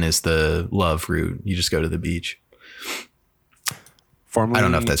last one is the love route. You just go to the beach. Formerly, I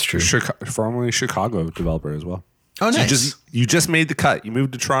don't know if that's true. Formerly Chicago developer as well. Oh, nice. So you just made the cut. You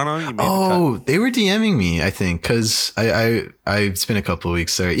moved to Toronto. You made the cut. They were DMing me, I think, because it's been a couple of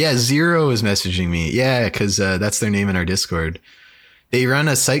weeks. Sorry. Yeah, Zero is messaging me. Yeah, because that's their name in our Discord. They run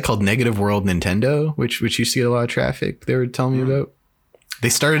a site called Negative World Nintendo, which used to get a lot of traffic. They were telling me about. They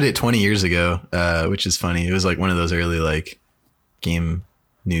started it 20 years ago, which is funny. It was like one of those early game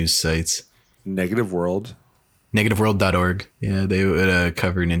news sites. Negativeworld.org. Yeah, they would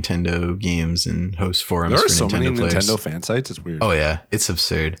cover Nintendo games and host forums. There are for so Nintendo many players. Nintendo fan sites. It's weird. Oh yeah, it's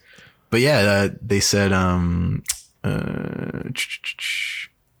absurd. But yeah, they said yeah,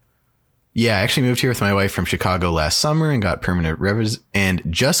 I actually moved here with my wife from Chicago last summer and got permanent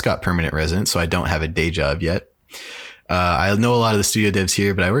resident, so I don't have a day job yet. I know a lot of the studio devs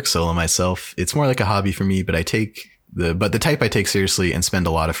here, but I work solo myself. It's more like a hobby for me, but the type I take seriously and spend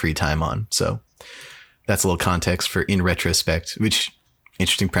a lot of free time on. So that's a little context for in retrospect, which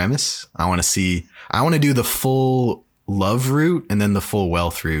interesting premise. I want to do the full love route and then the full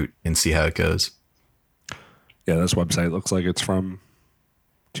wealth route and see how it goes. Yeah, this website looks like it's from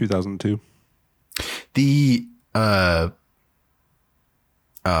 2002. The, oh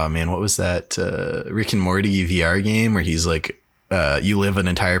man, what was that? Rick and Morty VR game where he's like, you live an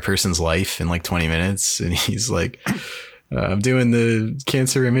entire person's life in like 20 minutes and he's like, I'm doing the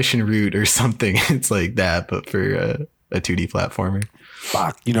cancer remission route or something. It's like that, but for a 2D platformer.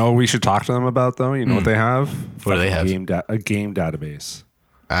 Fuck. You know what we should talk to them about though? You know what they have? What do they have? A game database.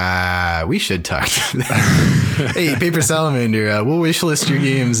 We should talk to them. Hey, Paper Salamander, we'll wishlist your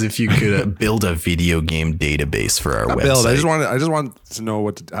games if you could build a video game database for our website. Build. I just want to know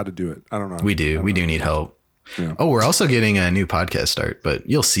how to do it. I don't know. We do need help. Yeah. Oh, we're also getting a new podcast start, but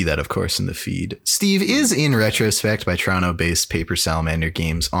you'll see that, of course, in the feed. Steve is In Retrospect by Toronto-based Paper Salamander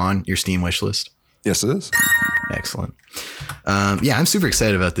Games on your Steam wishlist. Yes, it is. Excellent. Yeah, I'm super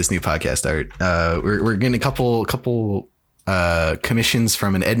excited about this new podcast art. We're getting a couple commissions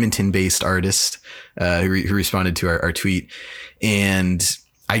from an Edmonton-based artist who responded to our tweet, and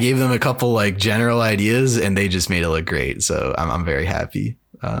I gave them a couple general ideas, and they just made it look great. So I'm very happy.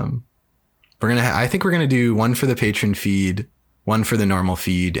 I think we're gonna do one for the patron feed, one for the normal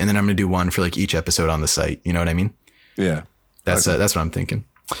feed, and then I'm gonna do one for each episode on the site. You know what I mean? Yeah, that's what I'm thinking.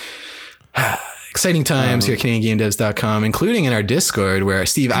 Exciting times here at CanadianGameDevs.com, including in our Discord, where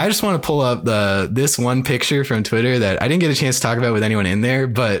Steve, I just want to pull up this one picture from Twitter that I didn't get a chance to talk about with anyone in there,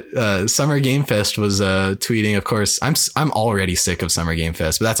 but Summer Game Fest was tweeting. Of course, I'm already sick of Summer Game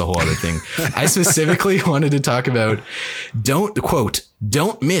Fest, but that's a whole other thing. I specifically wanted to talk about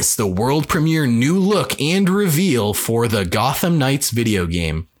don't miss the world premiere new look and reveal for the Gotham Knights video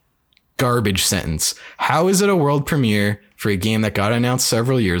game. Garbage sentence. How is it a world premiere for a game that got announced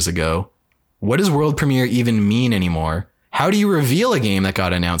several years ago? What does world premiere even mean anymore? How do you reveal a game that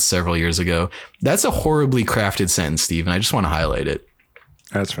got announced several years ago? That's a horribly crafted sentence, Steve, and I just want to highlight it.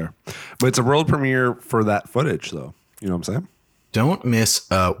 That's fair. But it's a world premiere for that footage, though. You know what I'm saying? Don't miss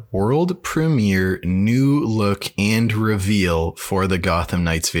a world premiere new look and reveal for the Gotham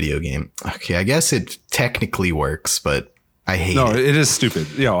Knights video game. Okay, I guess it technically works, but I hate it. No, it is stupid.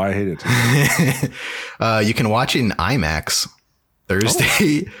 I hate it. You can watch it in IMAX.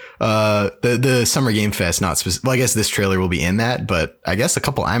 Thursday. The Summer Game Fest, not specific. Well, I guess this trailer will be in that, but I guess a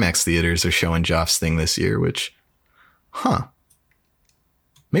couple IMAX theaters are showing Joff's thing this year, which,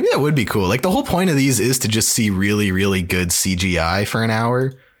 maybe that would be cool. Like, the whole point of these is to just see really, really good CGI for an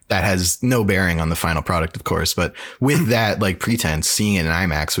hour. That has no bearing on the final product, of course. But with that, like, pretense, seeing it in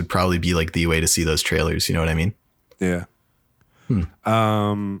IMAX would probably be like the way to see those trailers. You know what I mean? Yeah.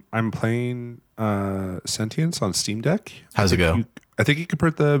 I'm playing Sentience on Steam Deck. How's it go? I think you can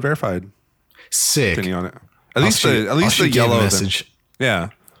put the verified Sick. thingy on it. At least the yellow message. Yeah.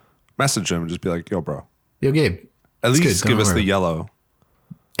 Message him and just be like, yo, bro. Yo, Gabe. At least give us the yellow.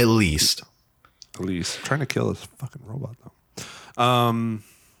 At least. I'm trying to kill this fucking robot, though.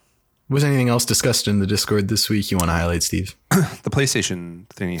 Was anything else discussed in the Discord this week you want to highlight, Steve? The PlayStation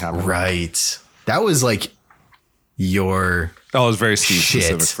thingy happened. Right. That was like your... Oh, it was very Steve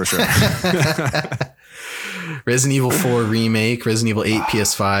specific, for sure. Resident Evil 4 Remake, Resident Evil 8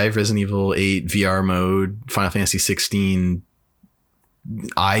 PS5, Resident Evil 8 VR mode, Final Fantasy 16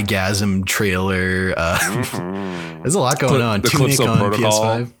 iGasm trailer. There's a lot going on. The Tunic Calypso on Protocol.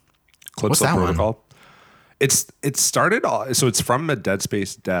 PS5. What's that Protocol. one? It started, so it's from a Dead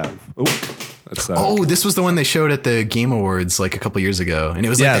Space dev. This was the one they showed at the Game Awards like a couple years ago. And it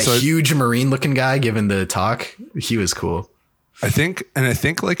was like that huge marine looking guy giving the talk. He was cool. I think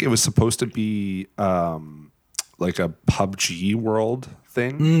like it was supposed to be like a PUBG world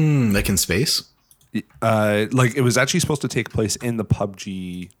thing. Like in space? Like it was actually supposed to take place in the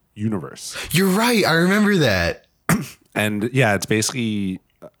PUBG universe. You're right. I remember that. And yeah, it's basically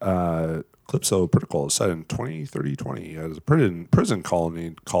Calypso Protocol is set in 2030 as a prison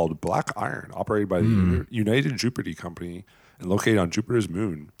colony called Black Iron, operated by the United Jupiter Company and located on Jupiter's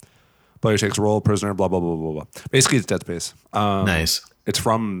moon. Player takes a role of prisoner, blah, blah, blah, blah, blah. Basically, it's Dead Space. Nice. It's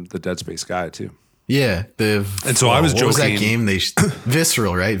from the Dead Space guy, too. Yeah. And so I was joking. What was that game?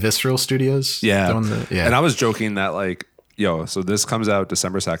 Visceral, right? Visceral Studios? Yeah. And I was joking that, like, so this comes out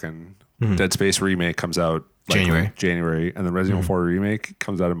December 2nd. Dead Space Remake comes out January, and the Resident Evil 4 Remake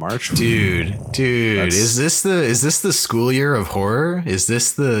comes out in March. Dude, is this the school year of horror? Is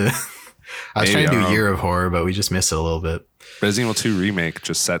this the... I was trying to do year of horror, but we just missed it a little bit. Resident Evil 2 Remake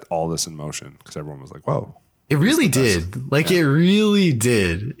just set all this in motion because everyone was like, whoa. It really did. Like, it really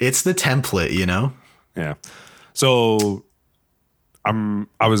did. It's the template, you know? Yeah. So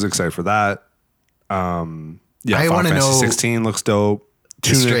I was excited for that. I want to know. 16 looks dope.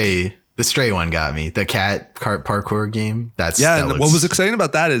 The Stray one got me. The cat parkour game. What was exciting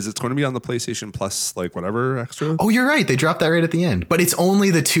about that is it's going to be on the PlayStation Plus, like whatever extra. Oh, you're right. They dropped that right at the end. But it's only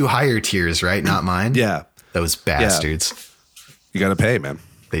the 2 higher tiers, right? Not mine. Yeah. Those bastards. Yeah. You got to pay, man.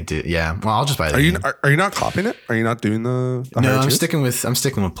 They do. Yeah. Well, I'll just buy that. Are you not copying it? Are you not doing the No, I'm sticking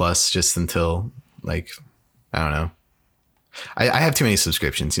with Plus just until, like, I don't know. I have too many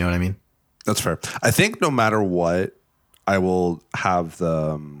subscriptions. You know what I mean? That's fair. I think no matter what, I will have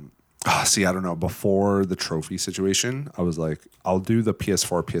the... I don't know. Before the trophy situation, I was like, I'll do the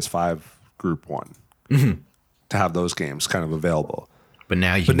PS4, PS5 group one to have those games kind of available. But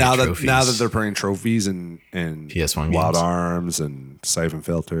now now that they're putting trophies and PS1 Wild games. Arms and Siphon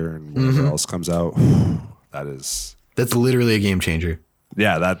Filter and whatever else comes out, that's literally a game changer.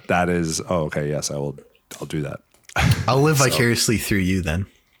 Yeah, that is. Oh, okay. Yes, I'll do that. I'll live vicariously through you then.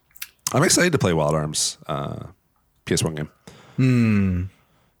 I'm excited to play Wild Arms PS1 game.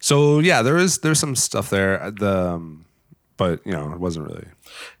 So yeah, there's some stuff there. But it wasn't really.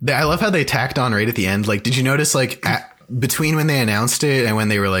 I love how they tacked on right at the end. Like, did you notice like between when they announced it and when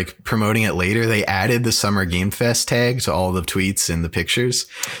they were like promoting it later, they added the Summer Game Fest tag to all the tweets and the pictures.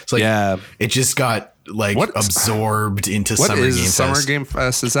 It's like it just got like absorbed into Summer Game Fest. What is Summer Game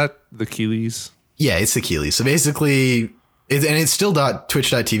Fest? Is that the Keeleys? Yeah, it's the Keeleys. So basically. And it's still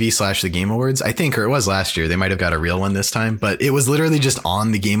twitch.tv/the Game Awards, I think, or it was last year. They might have got a real one this time, but it was literally just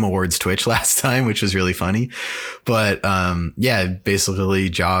on the Game Awards Twitch last time, which was really funny. But basically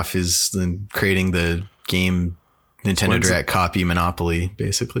Joff is creating the game Nintendo Direct copy Monopoly,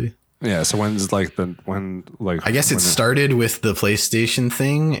 basically. Yeah. So I guess it started with the PlayStation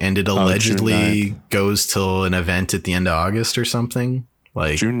thing, and it allegedly goes till an event at the end of August or something.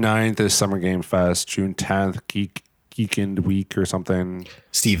 Like June 9th is Summer Game Fest. June 10th, Geekend Week or something.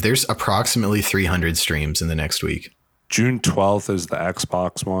 Steve, there's approximately 300 streams in the next week. June 12th is the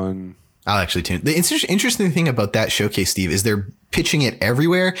Xbox one. I'll actually tune. The interesting thing about that showcase, Steve, is they're pitching it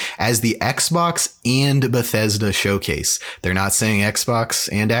everywhere as the Xbox and Bethesda showcase. They're not saying Xbox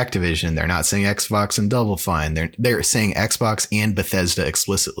and Activision. They're not saying Xbox and Double Fine. They're saying Xbox and Bethesda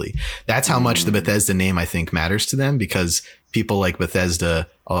explicitly. That's how much the Bethesda name, I think, matters to them, because people like Bethesda,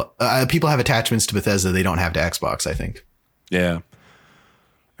 people have attachments to Bethesda they don't have to Xbox, I think. Yeah.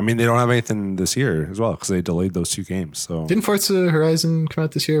 I mean, they don't have anything this year as well because they delayed those 2 games. So Didn't Forza Horizon come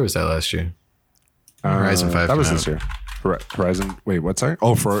out this year? Or was that last year? Horizon 5. That was came this out. year. Horizon. Wait, what's that?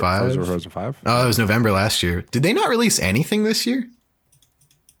 Oh, for 5? Horizon 5. Oh, it was November last year. Did they not release anything this year?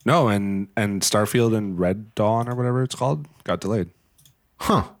 No, and Starfield and Red Dawn or whatever it's called got delayed.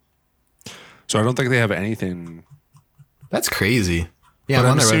 Huh. So I don't think they have anything. That's crazy. Yeah, But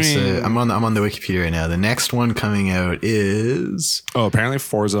I'm on I'm their assuming- website. I'm on the Wikipedia right now. The next one coming out is Oh, apparently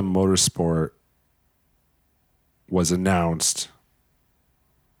Forza Motorsport was announced,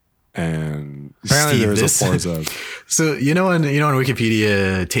 and apparently Steve, there's this- a Forza. so you know on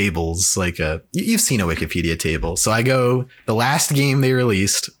Wikipedia tables like you've seen a Wikipedia table. So I go the last game they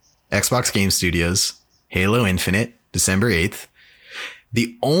released, Xbox Game Studios, Halo Infinite, December 8th.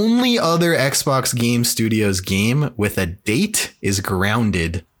 The only other Xbox Game Studios game with a date is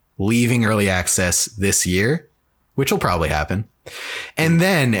Grounded, leaving early access this year, which will probably happen. And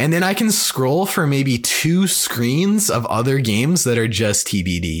then I can scroll for maybe 2 screens of other games that are just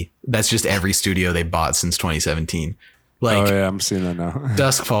TBD. That's just every studio they bought since 2017. Like Oh yeah, I'm seeing that now.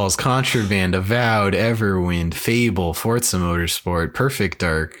 Dusk Falls, Contraband, Avowed, Everwind, Fable, Forza Motorsport, Perfect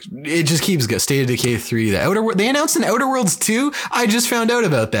Dark. It just keeps going. State of Decay 3. They announced an Outer Worlds 2. I just found out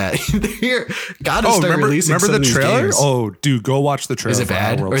about that. They're gotta start releasing remember some the of these trailer? games. Oh, dude, go watch the trailer. Is it for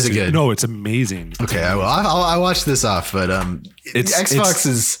bad, Outer or Worlds is it 2. good? No, it's amazing. Okay, I watched this off, but Xbox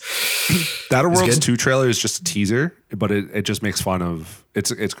is The Outer Worlds good? 2 trailer is just a teaser, but it just makes fun of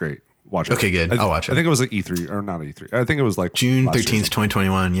it's great. Watch it. Okay, good. I'll watch it. I think it was like E3 or not E3. I think it was like June last year. 13th,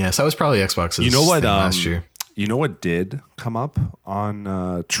 2021. Yes, that was probably Xbox's You know what? thing last year. You know what did come up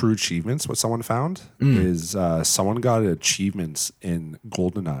on True Achievements? What someone found is someone got achievements in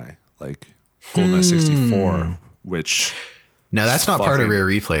GoldenEye, like GoldenEye 64, which Now that's not part of fucking- Rare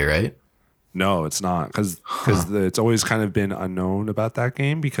Replay, right? no, it's not because it's always kind of been unknown about that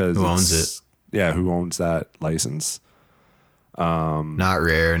game because Who owns it's- Yeah, who owns that license? Not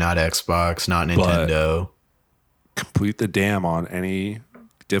Rare, not Xbox, not Nintendo. Complete the dam on any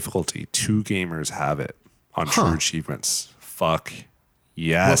difficulty. 2 gamers have it on True Achievements. Fuck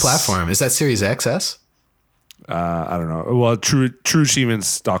yes. What platform? Is that Series XS? I don't know. Well,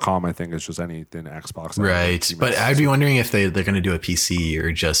 trueachievements.com I think is just anything Xbox. Right. But I'd be wondering if they're going to do a PC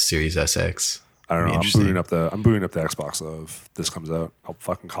or just Series SX. I don't know. I'm interesting. booting up the Xbox though. If this comes out, I'll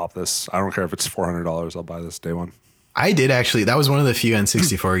fucking cop this. I don't care if it's $400. I'll buy this day one. I did actually. That was one of the few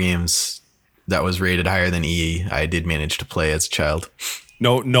N64 games that was rated higher than EE. I did manage to play as a child.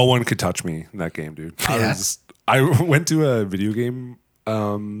 No one could touch me in that game, dude. I went to a video game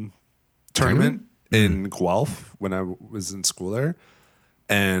tournament in Guelph when I was in school there,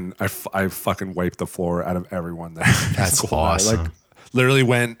 and I fucking wiped the floor out of everyone there. That's awesome. I, like literally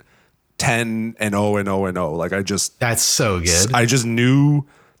went 10 and 0 and 0 and 0. Like That's so good. I just knew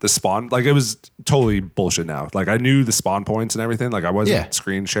the spawn. Like it was totally bullshit now. Like I knew the spawn points and everything. Like I wasn't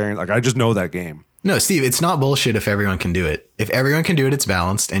screen sharing. Like I just know that game. No, Steve, it's not bullshit if everyone can do it. If everyone can do it, it's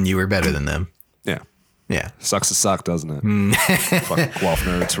balanced, and you were better than them. Yeah. Yeah. Sucks to suck, doesn't it? Fucking Guelph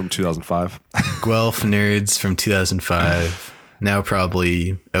nerds from 2005. Guelph nerds from 2005. Now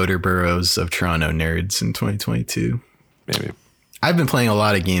probably Outer Boroughs of Toronto nerds in 2022. Maybe. I've been playing a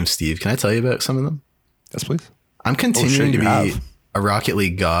lot of games, Steve. Can I tell you about some of them? Yes, please. I'm continuing to you be have. a Rocket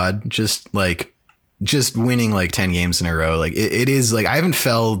League god, just winning like 10 games in a row. Like it is like I haven't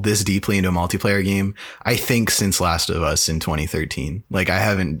fell this deeply into a multiplayer game, I think, since Last of Us in 2013. Like I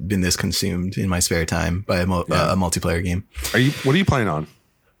haven't been this consumed in my spare time by a multiplayer game. What are you playing on?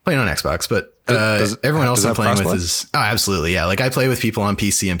 Playing on Xbox, but everyone else I'm playing with is absolutely, yeah. Like I play with people on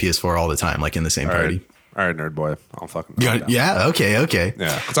PC and PS4 all the time, like in the same party. All right, nerd boy. I'll fucking. Yeah. Okay.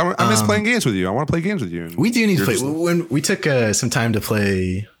 Yeah. Because I miss playing games with you. I want to play games with you. And We do need to play. just- When we took some time to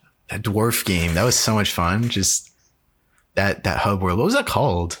play a dwarf game, that was so much fun. Just that hub world. What was that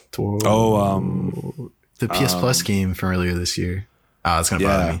called? The PS Plus game from earlier this year. Oh, it's gonna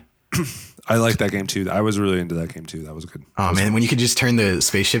bother me. I like that game too. I was really into that game too. That was good. Oh man, when you could just turn the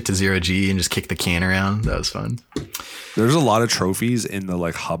spaceship to 0G and just kick the can around, that was fun. There's a lot of trophies in the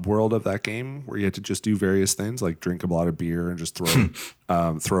like hub world of that game where you had to just do various things like drink a lot of beer and just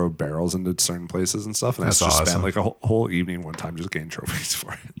throw barrels into certain places and stuff. And That's I just awesome. spent like a whole evening one time just getting trophies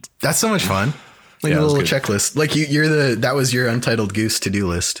for it. That's so much fun. Like Yeah, a it was little good. checklist. Like that was your Untitled Goose to-do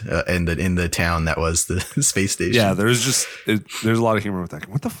list in the town that was the space station. Yeah, there's a lot of humor with that.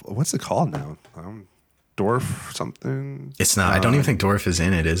 What's it called now? Dwarf something. It's not. I don't even think Dwarf is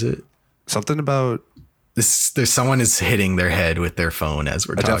in it, is it? Something about There's someone is hitting their head with their phone as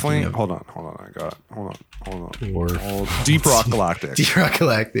we're talking. Hold on. Hold on. Deep Rock Galactic. Deep Rock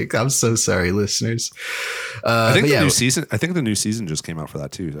Galactic. I'm so sorry, listeners. I think the new season just came out for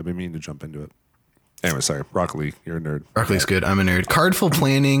that too. I've been meaning to jump into it. Anyway, sorry. Rocket League, you're a nerd. Rocket League's good. I'm a nerd. Cardful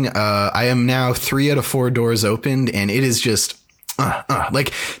Planning. I am now 3 out of 4 doors opened, and it is just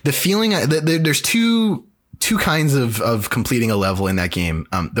like the feeling. There's two kinds of completing a level in that game.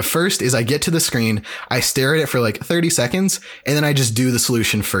 The first is I get to the screen, I stare at it for like 30 seconds, and then I just do the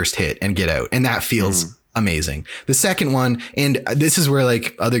solution first hit and get out, and that feels amazing. The second one, and this is where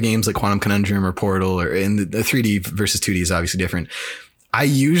like other games like Quantum Conundrum or Portal, or in the 3D versus 2D is obviously different. I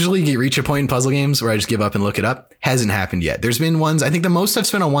usually reach a point in puzzle games where I just give up and look it up. Hasn't happened yet. There's been ones, I think the most I've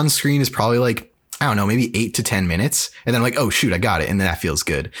spent on one screen is probably like, I don't know, maybe 8 to 10 minutes. And then I'm like, oh shoot, I got it. And then that feels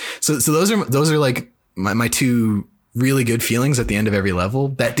good. So those are like my two really good feelings at the end of every level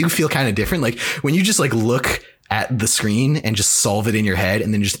that do feel kind of different. Like when you just like look at the screen and just solve it in your head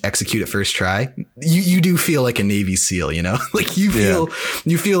and then just execute it first try, you do feel like a Navy SEAL, you know, like you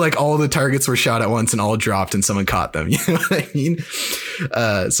feel like all the targets were shot at once and all dropped and someone caught them. You know what I mean?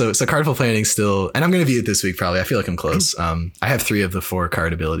 So Cardful Planning still, and I'm going to view it this week. Probably. I feel like I'm close. I have 3 of the 4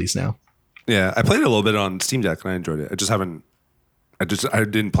 card abilities now. Yeah. I played it a little bit on Steam Deck and I enjoyed it. I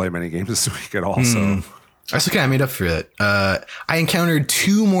didn't play many games this week at all. So that's okay. I made up for it. I encountered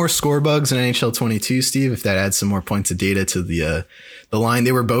 2 more score bugs in NHL 22, Steve, if that adds some more points of data to the line.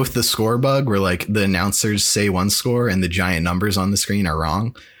 They were both the score bug where like the announcers say one score and the giant numbers on the screen are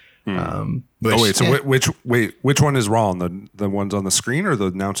wrong. Which one is wrong? The ones on the screen or the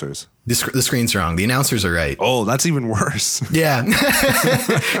announcers? The screen's wrong. The announcers are right. Oh, that's even worse. Yeah.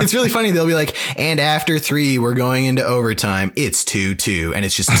 It's really funny. They'll be like, and after 3, we're going into overtime. It's 2-2. And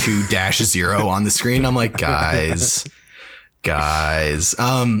it's just 2-0 on the screen. I'm like, guys.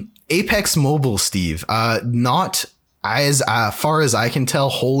 Apex Mobile, Steve, not as far as I can tell,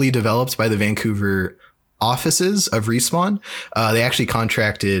 wholly developed by the Vancouver offices of Respawn. They actually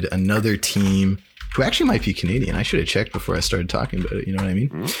contracted another team who actually might be Canadian. I should have checked before I started talking about it. You know what I mean?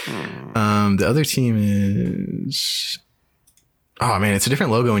 The other team is, oh man, it's a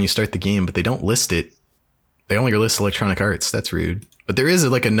different logo when you start the game, but they don't list it. They only list Electronic Arts. That's rude. But there is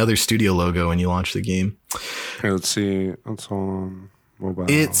like another studio logo when you launch the game. Okay, let's see. It's on mobile.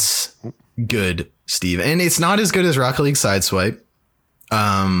 It's good, Steve. And it's not as good as Rocket League Sideswipe.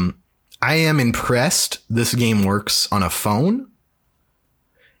 I am impressed this game works on a phone,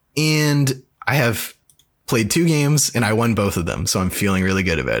 and I have played 2 games and I won both of them. So I'm feeling really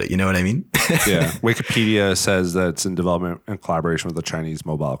good about it. You know what I mean? Yeah. Wikipedia says that it's in development and collaboration with a Chinese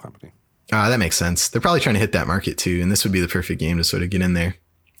mobile company. That makes sense. They're probably trying to hit that market too. And this would be the perfect game to sort of get in there.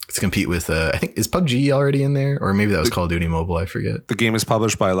 To compete with, I think, is PUBG already in there? Or maybe that was Call of Duty Mobile, I forget. The game is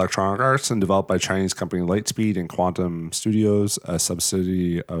published by Electronic Arts and developed by Chinese company Lightspeed and Quantum Studios, a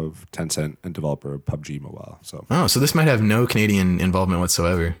subsidiary of Tencent and developer of PUBG Mobile. So this might have no Canadian involvement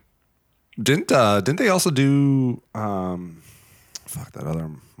whatsoever. Didn't they also do that other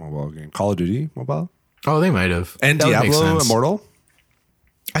mobile game, Call of Duty Mobile? Oh, they might have. And Diablo Immortal?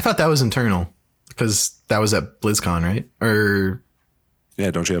 I thought that was internal because that was at BlizzCon, right? Or... Yeah,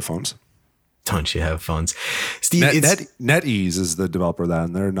 don't you have phones? Don't you have phones? Steve, NetEase is the developer of that,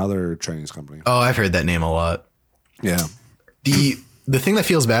 and they're another Chinese company. Oh, I've heard that name a lot. Yeah. The thing that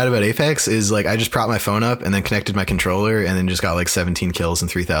feels bad about Apex is like I just propped my phone up and then connected my controller and then just got like 17 kills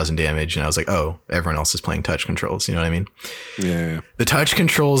and 3,000 damage. And I was like, oh, everyone else is playing touch controls. You know what I mean? Yeah. The touch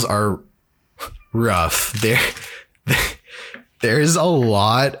controls are rough. There's a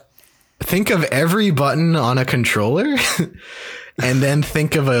lot. Think of every button on a controller. And then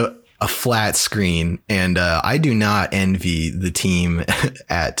think of a flat screen. And I do not envy the team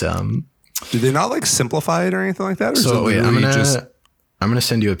at... Do they not like simplify it or anything like that? Or so wait, I'm gonna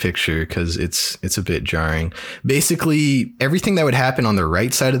send you a picture because it's a bit jarring. Basically, everything that would happen on the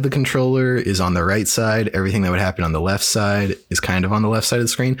right side of the controller is on the right side. Everything that would happen on the left side is kind of on the left side of the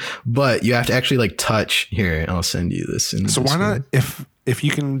screen. But you have to actually like touch. Here, I'll send you this. So why not, if you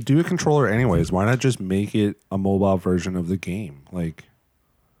can do a controller anyways, why not just make it a mobile version of the game, like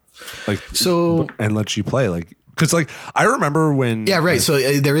and let you play like. Because like I remember when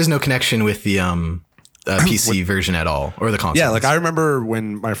so there is no connection with the PC version at all or the console. Yeah, like I remember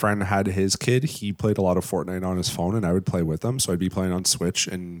when my friend had his kid, he played a lot of Fortnite on his phone, and I would play with him. So I'd be playing on Switch,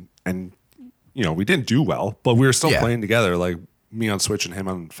 and you know we didn't do well, but we were still playing together. Like me on Switch and him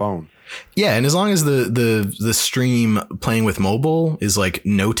on phone. Yeah, and as long as the stream playing with mobile is like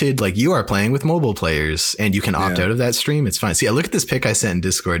noted, like you are playing with mobile players and you can opt out of that stream, it's fine. So yeah, look at this pic I sent in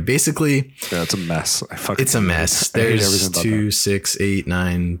Discord. Basically, yeah, it's a mess. It's a mess. There's 2, 6, 8,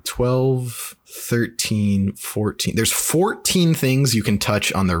 9, 12, 13, 14. There's 14 things you can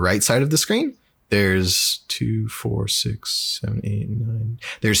touch on the right side of the screen. There's 2, 4, 6, 7, 8, 9.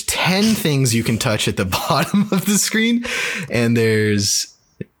 There's 10 things you can touch at the bottom of the screen. And there's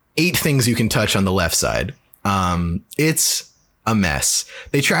 8 things you can touch on the left side. It's a mess.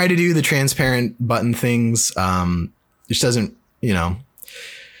 They try to do the transparent button things. Which doesn't,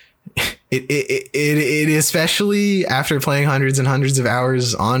 it especially after playing hundreds and hundreds of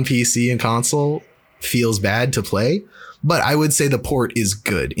hours on PC and console feels bad to play. But I would say the port is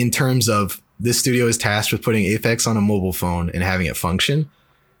good in terms of this studio is tasked with putting Apex on a mobile phone and having it function.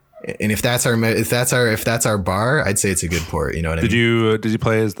 And if that's our bar, I'd say it's a good port. You know what I mean? Did you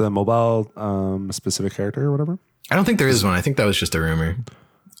play as the mobile specific character or whatever? I don't think there is one. I think that was just a rumor.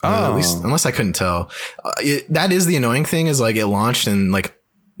 At least, unless I couldn't tell. That is the annoying thing is like it launched and like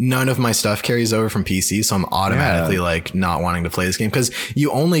none of my stuff carries over from PC. So I'm automatically like not wanting to play this game because you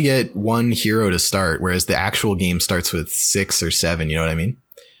only get one hero to start, whereas the actual game starts with 6 or 7. You know what I mean?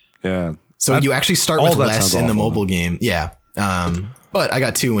 Yeah. So you actually start with less in the mobile game. Yeah. But I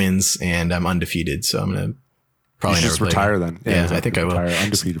got 2 wins and I'm undefeated. So I'm going to probably just retire then. Yeah, I think I will.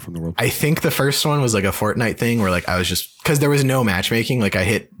 Undefeated from the world. I think the first one was like a Fortnite thing where like I was just because there was no matchmaking. Like I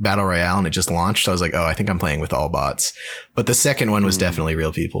hit Battle Royale and it just launched. So I was like, oh, I think I'm playing with all bots. But the second one was definitely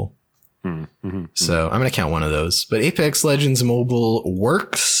real people. So I'm going to count one of those. But Apex Legends Mobile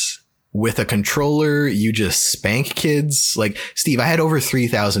works. With a controller, you just spank kids. Like Steve, I had over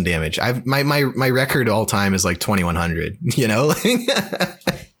 3,000 damage. My record all time is like 2,100. You know,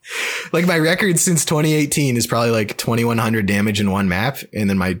 like my record since 2018 is probably like 2,100 damage in one map, and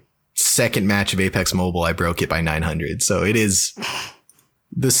then my second match of Apex Mobile, I broke it by 900. So it is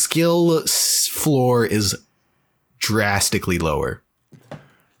the skill floor is drastically lower.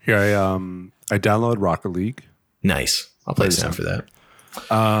 Here, I download Rocket League. Nice. I'll play some for that.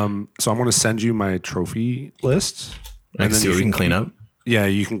 So I'm going to send you my trophy list. I can see what we can clean up. Yeah,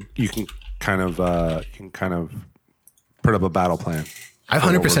 you can kind of put up a battle plan. I've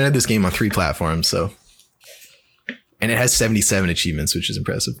 100%ed this game on 3 platforms, so and it has 77 achievements, which is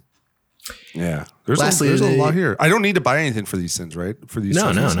impressive. Yeah, there's a lot here. I don't need to buy anything for these things, right? For these, no.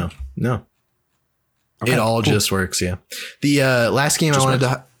 Okay, it all just works. Yeah. The last game I wanted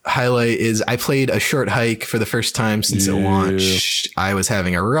to highlight is I played A Short Hike for the first time since it launched. I was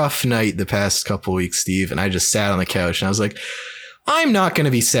having a rough night the past couple weeks, Steve, and I just sat on the couch and I was like, I'm not going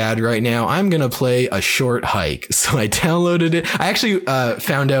to be sad right now. I'm going to play A Short Hike. So I downloaded it. I actually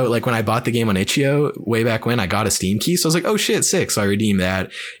found out like when I bought the game on Itch.io way back when, I got a Steam key. So I was like, oh shit, sick. So I redeemed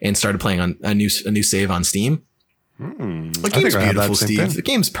that and started playing on a new save on Steam. The game's beautiful, Steve. The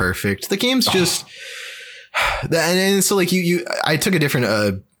game's perfect. The game's just and so like I took a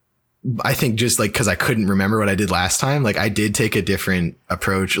different I think just like because I couldn't remember what I did last time, like I did take a different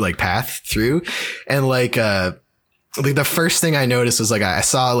approach, like path through, and like the first thing I noticed was like I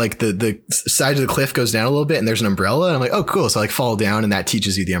saw like the side of the cliff goes down a little bit and there's an umbrella and I'm like, oh cool, so I like fall down and that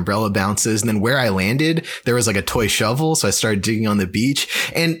teaches you the umbrella bounces, and then where I landed there was like a toy shovel, so I started digging on the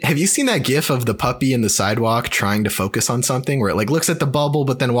beach. And have you seen that gif of the puppy in the sidewalk trying to focus on something where it like looks at the bubble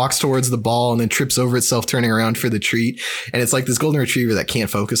but then walks towards the ball and then trips over itself turning around for the treat, and it's like this golden retriever that can't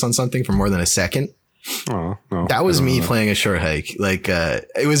focus on something for more than a second? Oh no, that was me playing A Short Hike. Like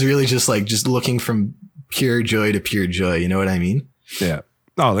it was really just looking from pure joy to pure joy. You know what I mean? Yeah.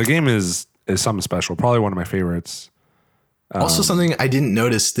 No, the game is something special. Probably one of my favorites. Also, something I didn't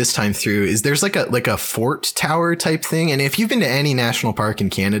notice this time through is there's like a fort tower type thing. And if you've been to any national park in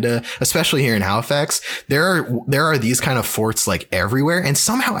Canada, especially here in Halifax, there are these kind of forts like everywhere. And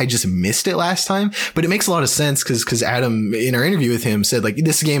somehow I just missed it last time, but it makes a lot of sense because Adam in our interview with him said like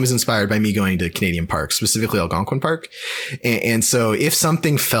this game is inspired by me going to Canadian parks, specifically Algonquin Park. And so if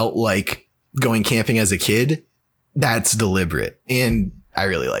something felt like going camping as a kid, that's deliberate. And I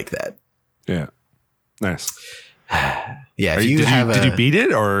really like that. Yeah. Nice. Yeah. Did you beat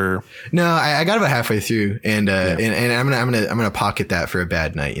it or no? I got about halfway through, and I'm gonna pocket that for a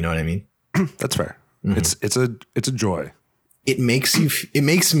bad night. You know what I mean? That's fair. Mm-hmm. It's a joy. It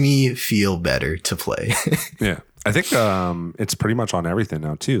makes me feel better to play. Yeah, I think it's pretty much on everything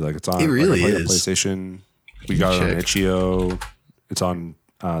now too. Like it's on. It really is. PlayStation. We got it on Itch.io. It's on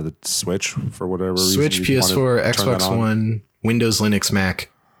the Switch for whatever reason. Switch, PS4, Xbox One, Windows, Linux, Mac.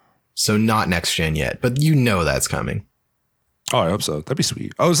 So not next gen yet, but you know that's coming. Oh, I hope so. That'd be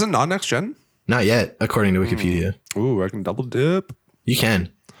sweet. Oh, is it not next gen? Not yet, according to Wikipedia. Ooh, I can double dip. You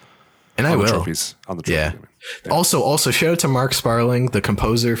can. And I will. Trophies. On the trophies. Yeah. Also, shout out to Mark Sparling, the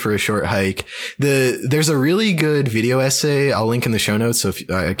composer for A Short Hike. There's a really good video essay I'll link in the show notes. So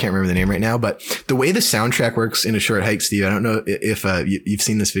I can't remember the name right now, but the way the soundtrack works in A Short Hike, Steve, I don't know if you've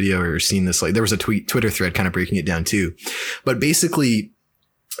seen this video or seen this. Like, there was a Twitter thread kind of breaking it down too. But basically,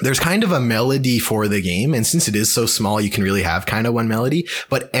 there's kind of a melody for the game. And since it is so small, you can really have kind of one melody,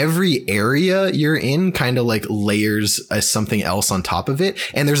 but every area you're in kind of like layers something else on top of it.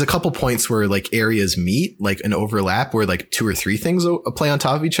 And there's a couple points where like areas meet, like an overlap where like 2 or 3 things play on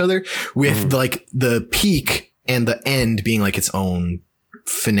top of each other, with like the peak and the end being like its own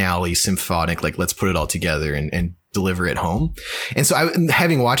finale symphonic, like let's put it all together and deliver it home. And so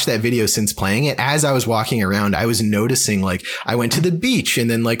having watched that video since playing it, as I was walking around, I was noticing, like, I went to the beach and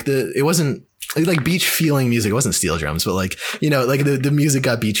then like it wasn't like beach feeling music. It wasn't steel drums, but like, you know, like the music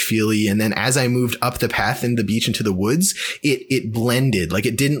got beach feely. And then as I moved up the path in the beach into the woods, it blended. Like,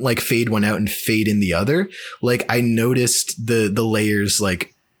 it didn't like fade one out and fade in the other. Like, I noticed the layers,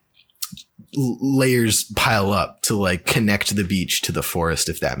 like layers pile up to like connect the beach to the forest,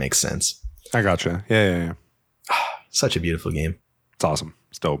 if that makes sense. I gotcha. Yeah. Such a beautiful game. It's awesome.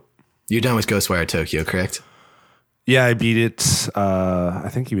 It's dope. You're done with Ghostwire Tokyo, correct? Yeah, I beat it. I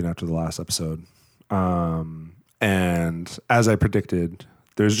think even after the last episode. And as I predicted,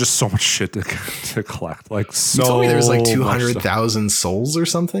 there's just so much shit to collect. Like, so you told me there was like 200,000 souls or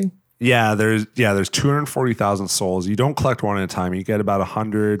something. Yeah, there's 240,000 souls. You don't collect one at a time. You get about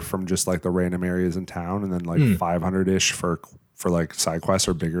 100 from just like the random areas in town, and then like 500-ish for like side quests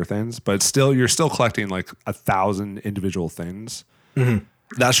or bigger things. But still, you're still collecting like 1,000 individual things. Mm-hmm.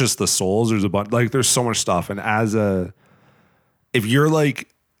 That's just the souls. There's a bunch, like there's so much stuff. And if you're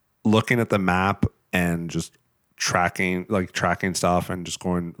like looking at the map and just tracking stuff and just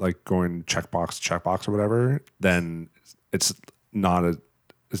going checkbox to checkbox or whatever, then it's not a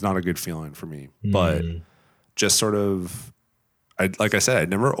good feeling for me. But just sort of, like I said, I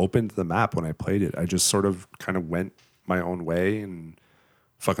never opened the map when I played it. I just sort of kind of went my own way and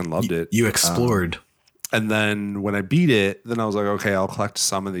fucking loved it. You explored. And then when I beat it, then I was like, okay, I'll collect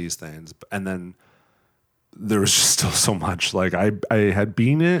some of these things. And then there was just still so much. Like I had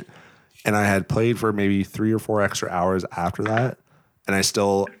beaten it and I had played for maybe 3 or 4 extra hours after that. And I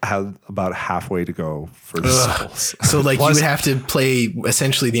still had about halfway to go for the souls. So like you would have to play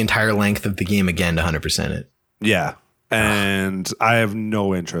essentially the entire length of the game again to 100% it. Yeah. And I have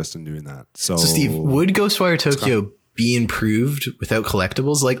no interest in doing that. So Steve, would Ghostwire Tokyo be improved without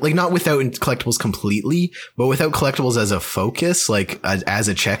collectibles? Like not without collectibles completely, but without collectibles as a focus, like as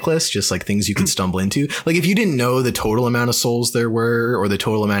a checklist, just like things you could stumble into. Like if you didn't know the total amount of souls there were or the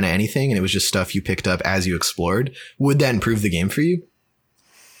total amount of anything, and it was just stuff you picked up as you explored, would that improve the game for you?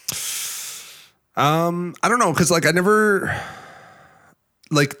 I don't know, because like I never,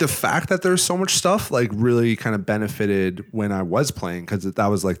 like the fact that there's so much stuff like really kind of benefited when I was playing, because that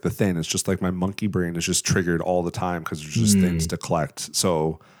was like the thing. It's just like my monkey brain is just triggered all the time because there's just things to collect.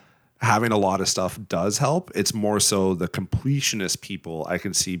 So having a lot of stuff does help. It's more so the completionist people I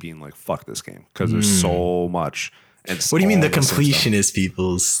can see being like, fuck this game, because there's so much. What do you mean the completionist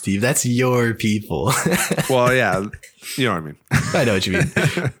people, Steve? That's your people. Well, yeah, you know what I mean. I know what you mean.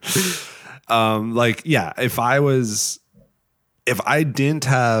 Like, yeah, if I didn't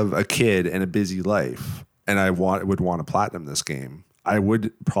have a kid and a busy life and I would want to platinum this game, I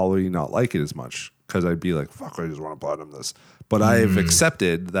would probably not like it as much, because I'd be like, fuck, I just want to platinum this. But I've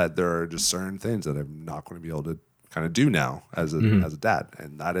accepted that there are just certain things that I'm not going to be able to kind of do now as a dad.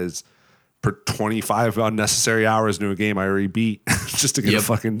 And that is per 25 unnecessary hours into a game I already beat just to get a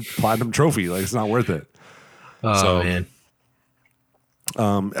fucking platinum trophy. Like, it's not worth it. Oh, man.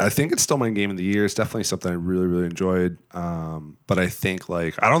 I think it's still my game of the year. It's definitely something I really, really enjoyed. But I think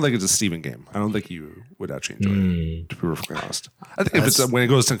I don't think it's a Steven game. I don't think you would actually enjoy it, to be perfectly honest. I think if it's when it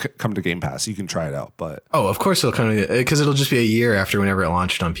goes to come to Game Pass, you can try it out. But of course it'll come to, because it'll just be a year after whenever it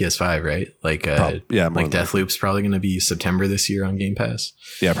launched on PS5, right? Like, like Deathloop's probably going to be September this year on Game Pass.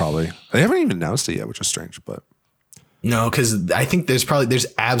 Yeah, probably. They haven't even announced it yet, which is strange, but. No, because I think there's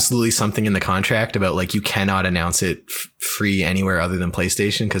absolutely something in the contract about like you cannot announce it free anywhere other than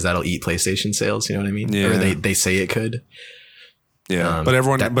PlayStation, because that'll eat PlayStation sales. You know what I mean? Yeah. Or they say it could. Yeah, but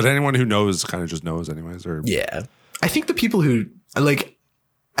anyone who knows kind of just knows anyways. Or yeah, I think the people who who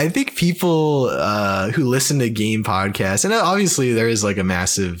listen to game podcasts, and obviously there is like a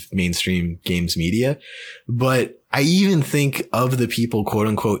massive mainstream games media, but I even think of the people quote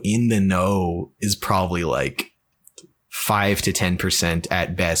unquote in the know is probably like 5 to 10%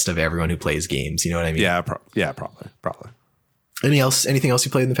 at best of everyone who plays games. You know what I mean? Yeah, probably. Anything else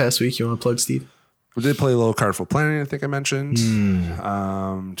you played in the past week you want to plug, Steve? We did play a little Cardful Planning, I think I mentioned.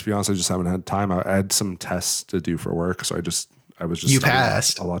 To be honest, I just haven't had time. I had some tests to do for work, so I was just You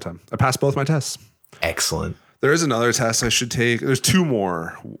passed a lot of time. I passed both my tests. Excellent. There is another test I should take. There's 2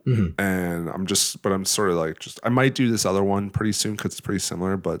 more, and I'm sort of like I might do this other one pretty soon because it's pretty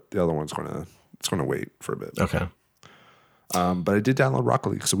similar, but the other one's gonna wait for a bit. Okay. But I did download Rocket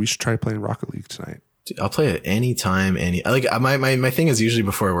League, so we should try playing Rocket League tonight. Dude, I'll play it anytime. My thing is usually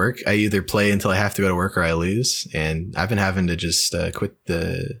before work. I either play until I have to go to work or I lose, and I've been having to just quit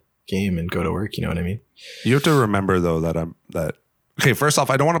the game and go to work. You know what I mean? You have to remember though that okay. First off,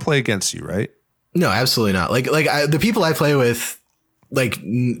 I don't want to play against you, right? No, absolutely not. The people I play with,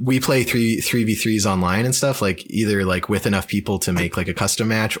 we play 3v3s online and stuff, either with enough people to make a custom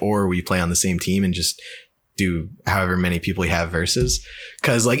match, or we play on the same team and just do however many people we have versus.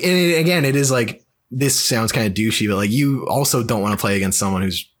 Cause again, it is this sounds kind of douchey, but you also don't want to play against someone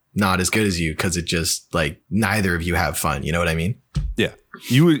who's not as good as you. Cause it just neither of you have fun. You know what I mean? Yeah.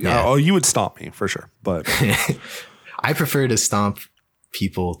 You would, you would stomp me for sure. But I prefer to stomp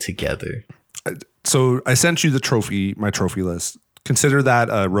people together. So I sent you my trophy list. Consider that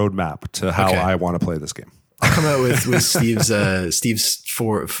a roadmap to how I want to play this game. I'll come out with Steve's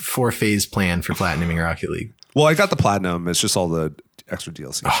four phase plan for platinuming Rocket League. Well, I got the platinum. It's just all the extra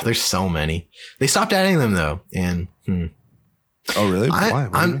DLC. Oh, there's so many. They stopped adding them though, and oh really?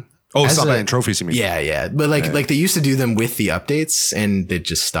 Why? Stop adding trophies. You mean? Yeah. But they used to do them with the updates, and they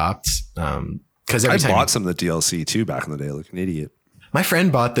just stopped. Because I bought some of the DLC too back in the day, like an idiot. My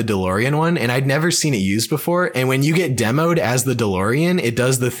friend bought the DeLorean one, and I'd never seen it used before. And when you get demoed as the DeLorean, it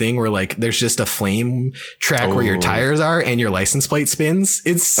does the thing where there's just a flame track where your tires are and your license plate spins.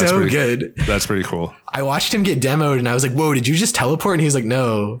 It's so good. That's pretty cool. I watched him get demoed and I was like, whoa, did you just teleport? And he was like,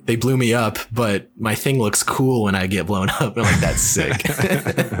 no, they blew me up, but my thing looks cool when I get blown up. And I'm like, that's sick.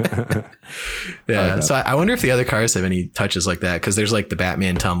 Yeah. So I wonder if the other cars have any touches like that. Cause there's the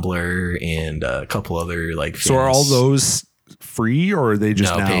Batman tumbler and a couple other So are all those free, or are they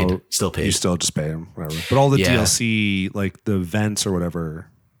just now paid? Still paid. You still just pay them, whatever. But all the DLC, the events or whatever,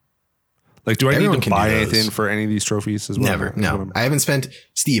 do I need to buy anything for any of these trophies as well? Never. No, I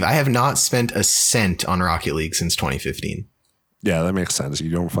have not spent a cent on Rocket League since 2015. Yeah, that makes sense.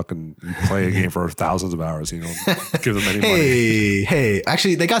 You play a game for thousands of hours. You don't give them any money. Hey,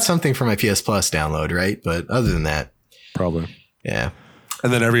 actually they got something for my PS Plus download, right? But other than that, probably. Yeah.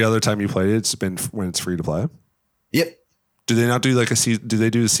 And then every other time you played it, it's been when it's free to play. Yep. Do they not do a season? Do they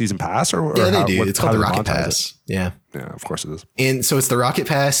do the season pass or yeah, they do. It's called the Rocket Pass. Yeah. Yeah, of course it is. And so it's the Rocket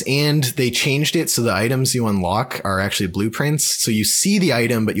Pass, and they changed it so the items you unlock are actually blueprints. So you see the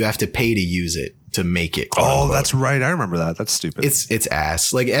item, but you have to pay to use it to make it. Oh, that's right. I remember that. That's stupid. It's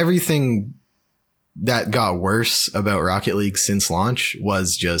ass. Everything that got worse about Rocket League since launch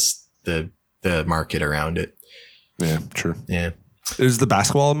was just the market around it. Yeah, true. Yeah. Is the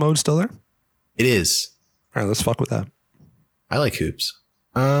basketball mode still there? It is. All right, let's fuck with that. I like hoops.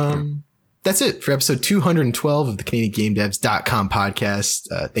 That's it for episode 212 of the CanadianGameDevs.com podcast.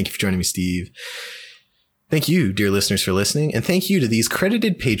 Thank you for joining me, Steve. Thank you, dear listeners, for listening. And thank you to these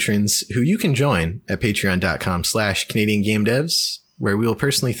credited patrons who you can join at patreon.com/CanadianGameDevs, where we will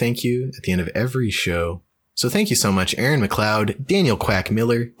personally thank you at the end of every show. So thank you so much, Aaron McLeod, Daniel Quack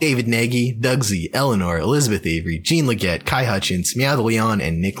Miller, David Nagy, Doug Z, Eleanor, Elizabeth Avery, Jean Leggett, Kai Hutchins, Meow the Leon,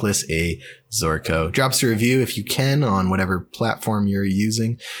 and Nicholas A. Zorko. Drop us a review if you can on whatever platform you're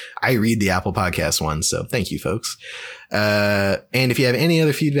using. I read the Apple Podcast one, so thank you, folks. And if you have any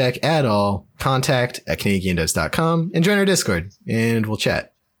other feedback at all, contact at CanadianGameDevs.com and join our Discord, and we'll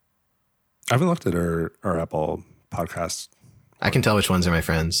chat. I haven't looked at our Apple Podcast. I can tell which ones are my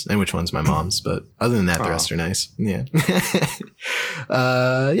friends and which one's my mom's, but other than that, the rest are nice. Yeah.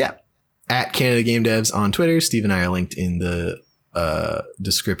 Yeah. At Canada Game Devs on Twitter. Steve and I are linked in the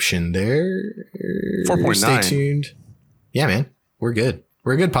description there. 4.9. Stay tuned. Yeah, man. We're good.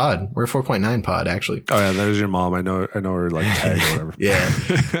 We're a good pod. We're a 4.9 pod, actually. Oh yeah, there's your mom. I know her tag or whatever.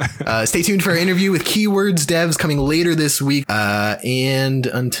 Yeah. Stay tuned for our interview with Keywords Devs coming later this week. And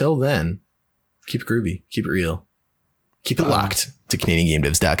until then, keep it groovy, keep it real. Keep it locked to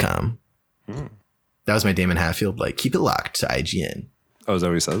CanadianGameDevs.com. That was my Damon Hatfield. Keep it locked to IGN. Oh, is that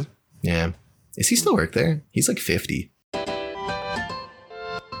what he says? Yeah. Is he still work there? He's 50.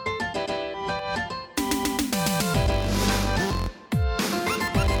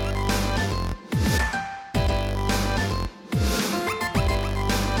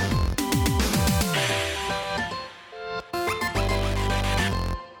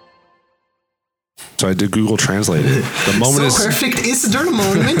 So I did Google Translate. The moment so perfect is the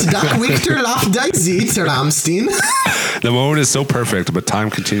moment that Victor laughed Ramstein. The moment is so perfect, but time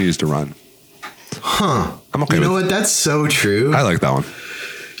continues to run. Huh. I'm okay You with know what? That's so true. I like that one.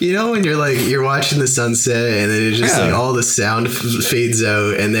 You know when you're watching the sunset and then it just like all the sound fades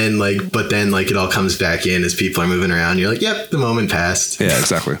out and then but then it all comes back in as people are moving around. You're like, yep, the moment passed. Yeah,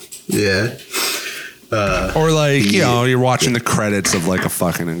 exactly. Yeah. Or you're watching the credits of a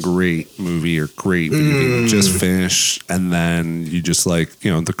fucking great movie or great video game just finished, and then you just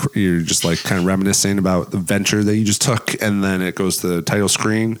you're just kind of reminiscing about the venture that you just took, and then it goes to the title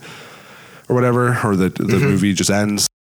screen or whatever, or the movie just ends.